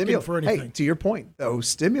looking for anything. Hey, to your point, though,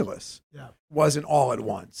 stimulus wasn't all at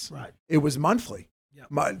once. Right. It was monthly. Yeah.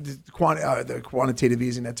 The quantitative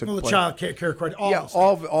easing that took place. The child care credit.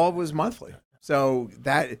 All was monthly. So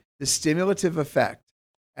that the stimulative effect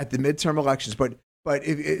at the midterm elections, but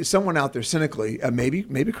if someone out there cynically,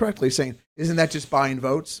 maybe correctly saying, isn't that just buying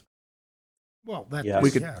votes? Well,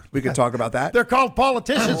 we could talk about that. They're called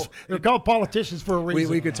politicians. They're called politicians for a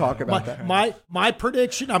reason. We could talk about that. My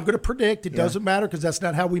prediction. I'm going to predict. It doesn't matter because that's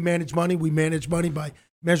not how we manage money. We manage money by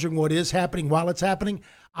measuring what is happening while it's happening.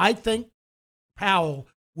 I think Powell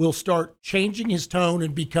will start changing his tone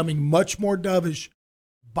and becoming much more dovish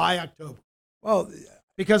by October. Well,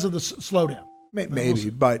 because of the slowdown.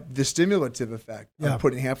 Maybe, but the stimulative effect of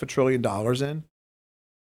putting $500 billion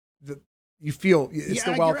in. You feel it's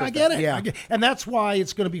the wealth. I get it. And that's why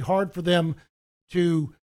it's going to be hard for them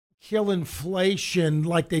to kill inflation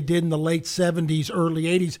like they did in the late 70s, early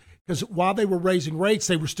 80s, because while they were raising rates,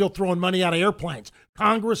 they were still throwing money out of airplanes.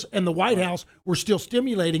 Congress and the White House were still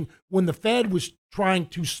stimulating when the Fed was trying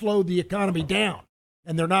to slow the economy down.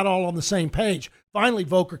 And they're not all on the same page. Finally,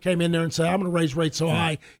 Volcker came in there and said, I'm going to raise rates so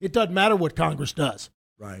high, it doesn't matter what Congress does.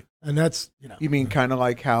 Right. And that's, You mean kind of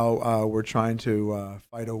like how we're trying to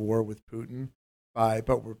fight a war with Putin,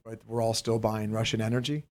 but we're all still buying Russian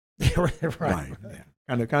energy? Right. Yeah.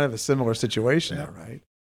 Kind of a similar situation there, right?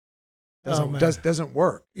 Doesn't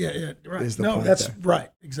work. Yeah, right. Is the point that's there. right,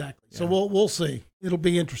 exactly. Yeah. So we'll see. It'll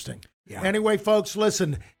be interesting. Yeah. Anyway, folks,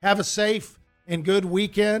 listen, have a safe and good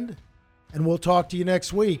weekend, and we'll talk to you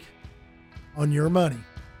next week on Your Money.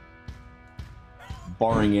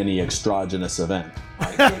 Barring any extragenous event.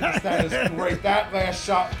 My goodness, that is great. That last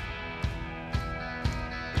shot